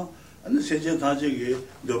goes on, and the Sijan Tanji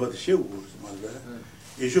over the she would, mother.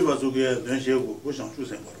 You should have to get when she goes on to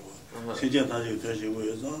Samba. Sijan Tanji when she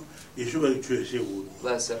goes on, you should have to she would.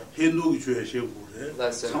 He knew she would.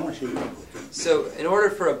 So, in order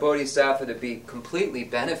for a bodhisattva to be completely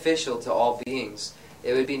beneficial to all beings,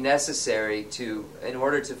 it would be necessary to, in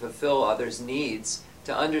order to fulfill others' needs,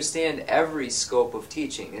 to understand every scope of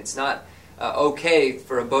teaching. It's not okay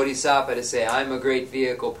for a bodhisattva to say, I'm a great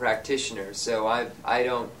vehicle practitioner, so I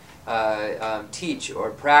don't teach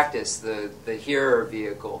or practice the hearer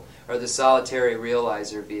vehicle, or the solitary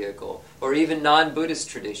realizer vehicle, or even non-Buddhist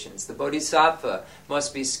traditions. The bodhisattva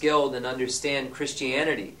must be skilled and understand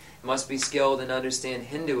Christianity, must be skilled and understand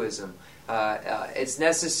Hinduism. It's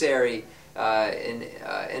necessary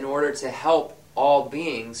in order to help all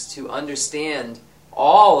beings to understand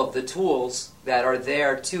all of the tools that are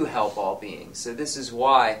there to help all beings. So this is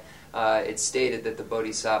why it's stated that the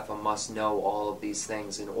bodhisattva must know all of these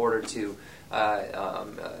things in order to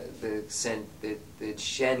the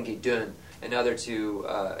Shengidun, in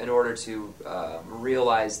order to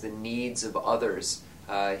realize the needs of others.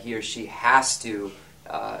 He or she has to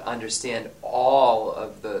understand all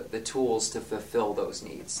of the tools to fulfill those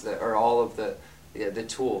needs, or all of the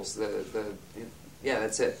tools.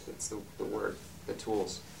 That's it. That's the word. The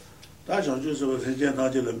tools. So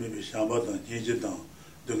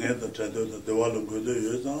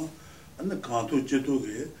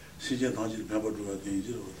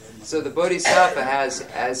the bodhisattva has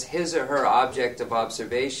as his or her object of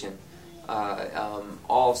observation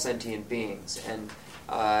all sentient beings, and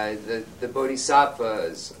the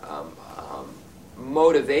bodhisattva's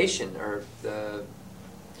motivation, or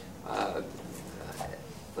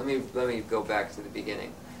let me go back to the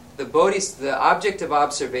beginning. The object of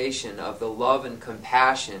observation of the love and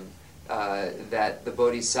compassion that the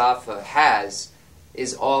bodhisattva has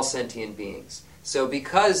is all sentient beings. So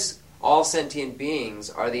because all sentient beings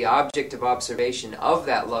are the object of observation of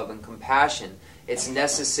that love and compassion, it's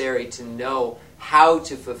necessary to know how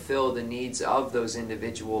to fulfill the needs of those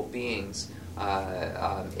individual beings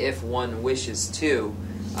if one wishes to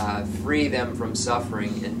free them from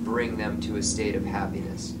suffering and bring them to a state of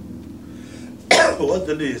happiness. What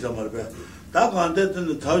the is that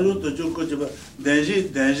the Taru to Jukojiba,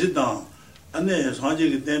 Denji down, and then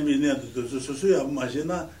Sanji Demi near to Susuya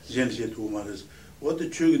Machina, Genji two mothers. What the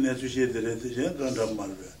children associated the Grand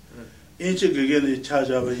Mother. Inch again, charge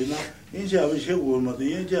of Vagina, Inch of a woman,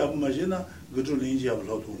 the Inch of Machina, go to Inch of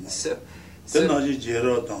Lotuma. Then Naji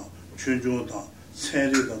Gerota, Chunjunta,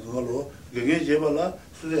 Sandy, and Holo, again Jebala,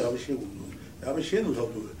 Suya of Shibu.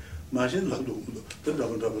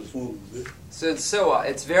 So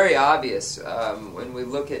it's very obvious when we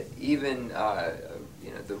look at even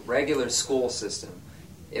the regular school system.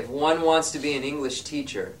 If one wants to be an English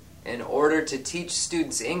teacher, in order to teach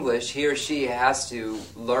students English, he or she has to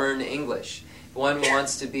learn English. If one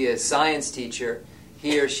wants to be a science teacher,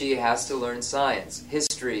 he or she has to learn science,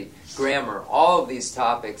 history, grammar, all of these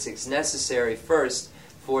topics. It's necessary first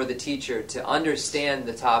for the teacher to understand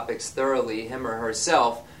the topics thoroughly, him or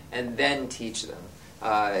herself, and then teach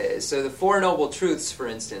them. So the Four Noble Truths, for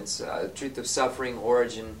instance, truth of suffering,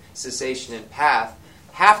 origin, cessation, and path,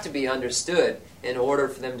 have to be understood in order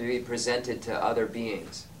for them to be presented to other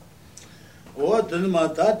beings.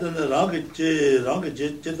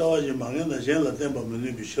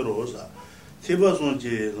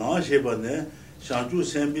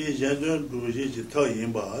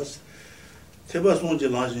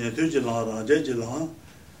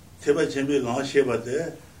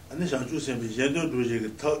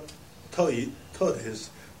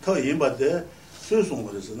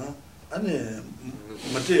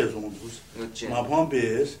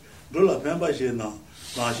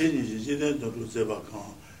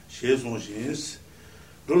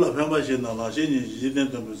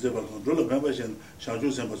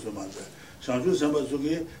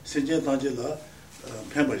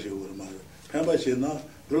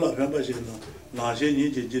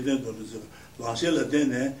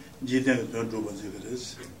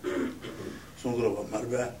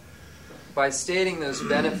 By stating those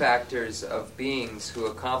benefactors of beings who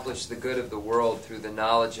accomplish the good of the world through the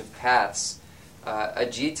knowledge of paths,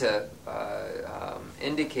 Ajita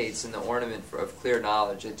indicates in the ornament of clear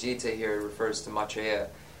knowledge. Ajita here refers to Maitreya.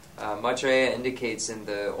 Maitreya indicates in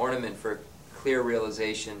the ornament for clear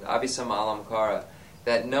realization, Abhisama Alamkara,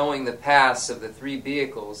 that knowing the paths of the three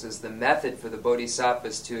vehicles is the method for the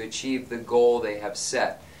bodhisattvas to achieve the goal they have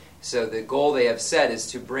set. So the goal they have set is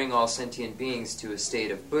to bring all sentient beings to a state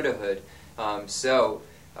of Buddhahood.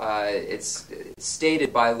 It's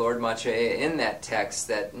stated by Lord Maitreya in that text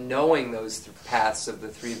that knowing those paths of the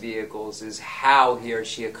three vehicles is how he or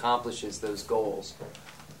she accomplishes those goals.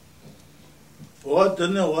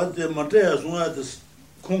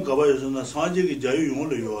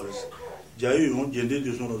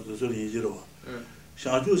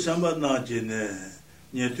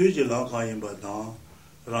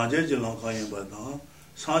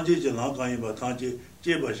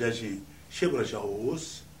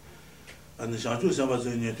 And the Shanchu Samba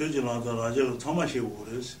in Tujilan, Raja Tamashi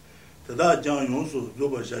Waters, the Dad John Yonsu,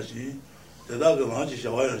 Zuba Shashi, the Dagalanchi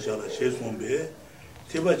Shawaya Shala, Sheswon Bay,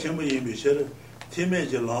 Tiba Chimba Yimbi, Time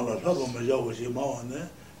Jelana, Tabo Majawashi Mawane,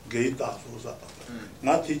 Gaita Sosa.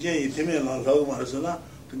 Not TJ, Time and Lagmarisana,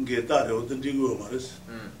 to get that out the Digu Maris.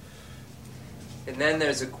 And then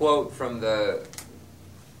there's a quote from the.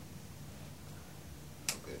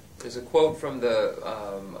 There's a quote from the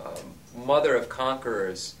Mother of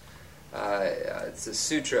Conquerors. It's a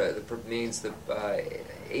sutra that means the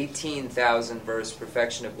 18,000 verse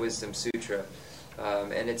Perfection of Wisdom Sutra.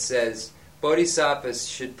 And it says, Bodhisattvas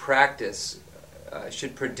should produce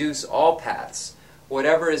all paths,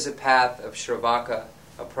 whatever is a path of Shravaka,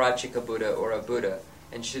 a Prachika Buddha, or a Buddha,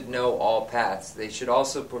 and should know all paths. They should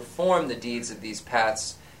also perform the deeds of these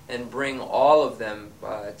paths and bring all of them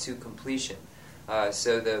to completion.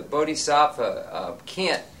 So the Bodhisattva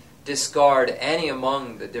can't discard any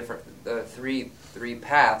among the three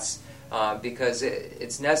paths because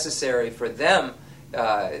it's necessary for them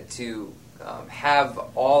to have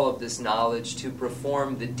all of this knowledge to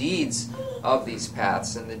perform the deeds of these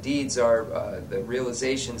paths, and the deeds are the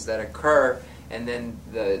realizations that occur, and then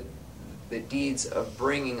the deeds of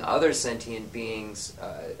bringing other sentient beings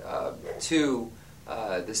to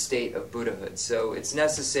the state of Buddhahood. So it's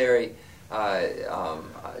necessary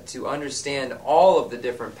to understand all of the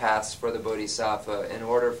different paths for the Bodhisattva in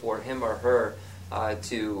order for him or her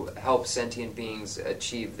to help sentient beings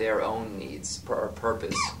achieve their own needs or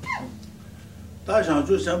purpose.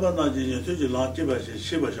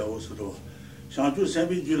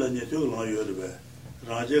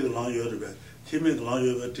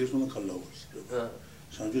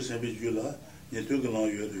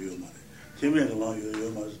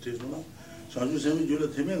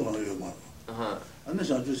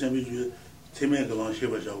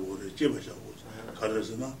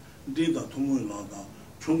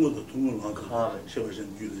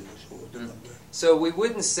 So we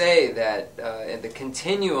wouldn't say that the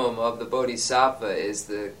continuum of the Bodhisattva is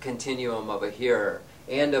the continuum of a hearer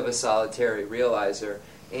and of a solitary realizer.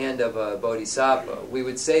 and of a bodhisattva. We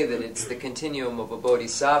would say that it's the continuum of a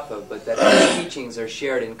bodhisattva, but that the teachings are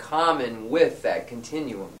shared in common with that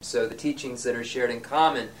continuum. So the teachings that are shared in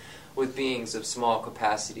common with beings of small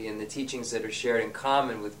capacity and the teachings that are shared in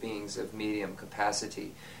common with beings of medium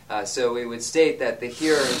capacity. So we would state that the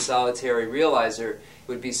hearer and solitary realizer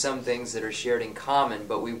would be some things that are shared in common,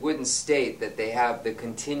 but we wouldn't state that they have the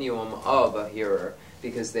continuum of a hearer,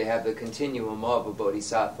 because they have the continuum of a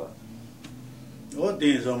bodhisattva.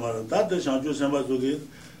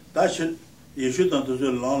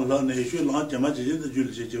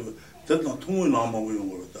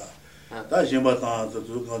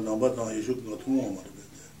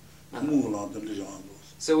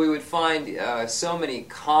 So we would find so many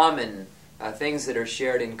common things that are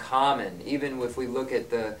shared in common, even if we look at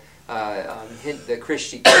the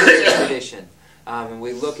Christian tradition. And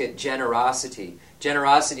we look at generosity.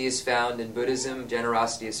 Generosity is found in Buddhism,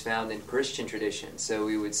 generosity is found in Christian tradition. So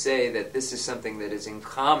we would say that this is something that is in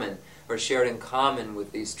common, or shared in common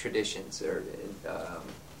with these traditions. So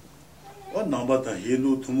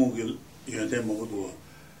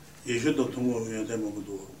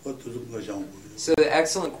the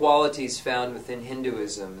excellent qualities found within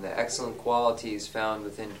Hinduism, the excellent qualities found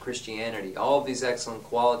within Christianity, all of these excellent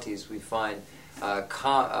qualities we find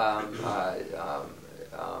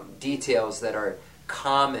details that are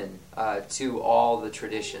common to all the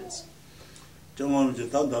traditions.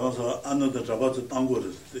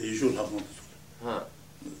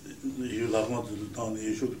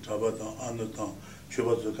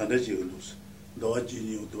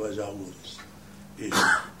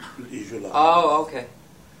 Oh, okay.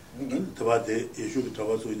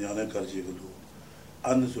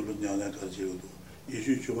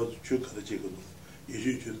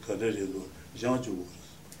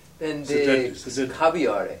 And the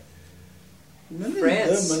Kabiare.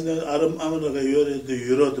 France.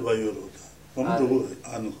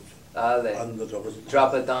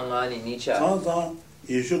 Drapadangani Nicha.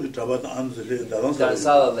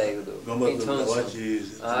 Darsala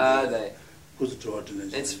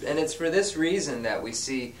And it's for this reason that we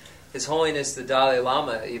see His Holiness the Dalai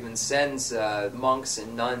Lama even sends monks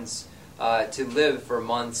and nuns to live for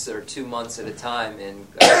months or 2 months at a time in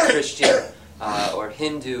Christian or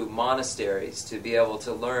Hindu monasteries to be able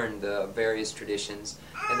to learn the various traditions.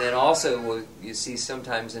 And then also you see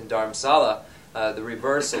sometimes in Dharamsala the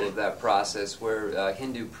reversal of that process, where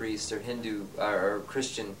Hindu priests or Hindu or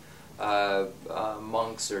Christian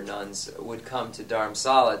monks or nuns would come to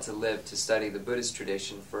Dharamsala to live to study the Buddhist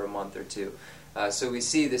tradition for a month or two. So we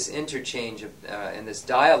see this interchange and this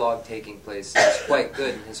dialogue taking place. It's quite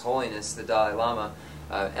good, and His Holiness the Dalai Lama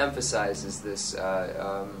emphasizes this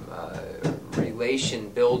relation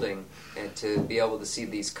building, and to be able to see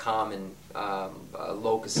these common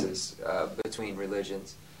locuses between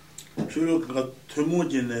religions. It's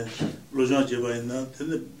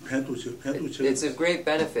a great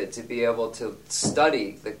benefit to be able to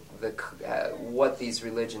study what these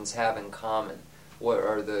religions have in common,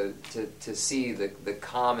 to see the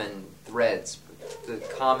common threads,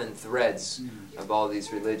 of all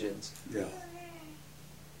these religions. Yeah.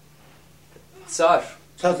 Sar.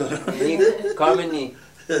 Carmeni.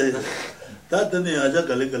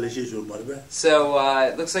 So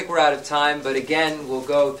it looks like we're out of time, but again, we'll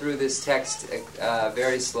go through this text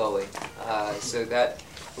very slowly. So that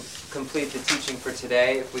will complete the teaching for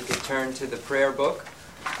today. If we could turn to the prayer book,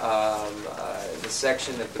 the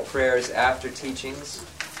section of the prayers after teachings.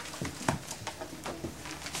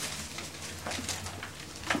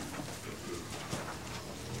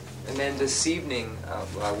 And then this evening,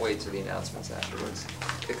 I'll wait to the announcements afterwards,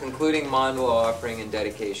 the concluding mandala offering and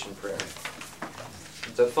dedication prayer.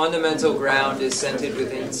 The fundamental ground is scented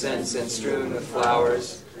with incense and strewn with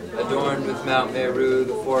flowers, adorned with Mount Meru,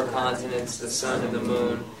 the 4 continents, the sun and the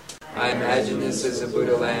moon. I imagine this as a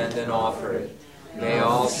Buddha land and offer it. May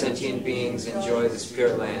all sentient beings enjoy this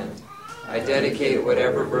pure land. I dedicate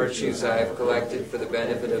whatever virtues I have collected for the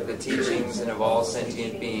benefit of the teachings and of all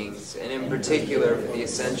sentient beings, and in particular for the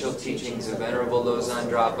essential teachings of Venerable Lobsang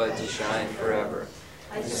Drakpa to shine forever.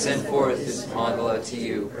 I send forth this mandala to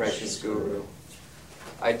you, precious Guru.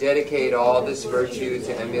 I dedicate all this virtue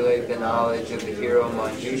to emulate the knowledge of the hero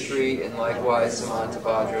Manjushri and likewise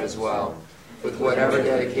Samantabhadra as well. With whatever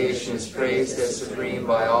dedication is praised as supreme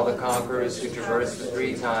by all the conquerors who traverse the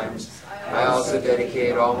 3 times, I also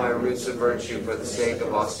dedicate all my roots of virtue for the sake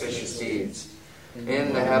of auspicious deeds.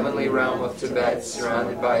 In the heavenly realm of Tibet,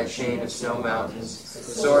 surrounded by a chain of snow mountains, the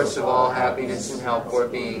source of all happiness and help for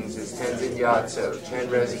beings is Tenzin Gyatso,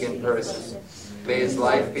 10 resident person. May his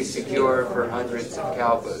life be secure for hundreds of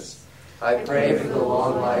kalpas. I pray for the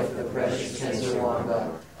long life of the precious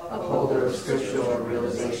Khensur, upholder of scriptural and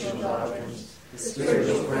realization doctrines, the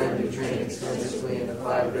spiritual friend who trains extensively in the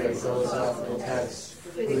 5 great philosophical texts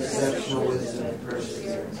with exceptional wisdom and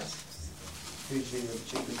perseverance.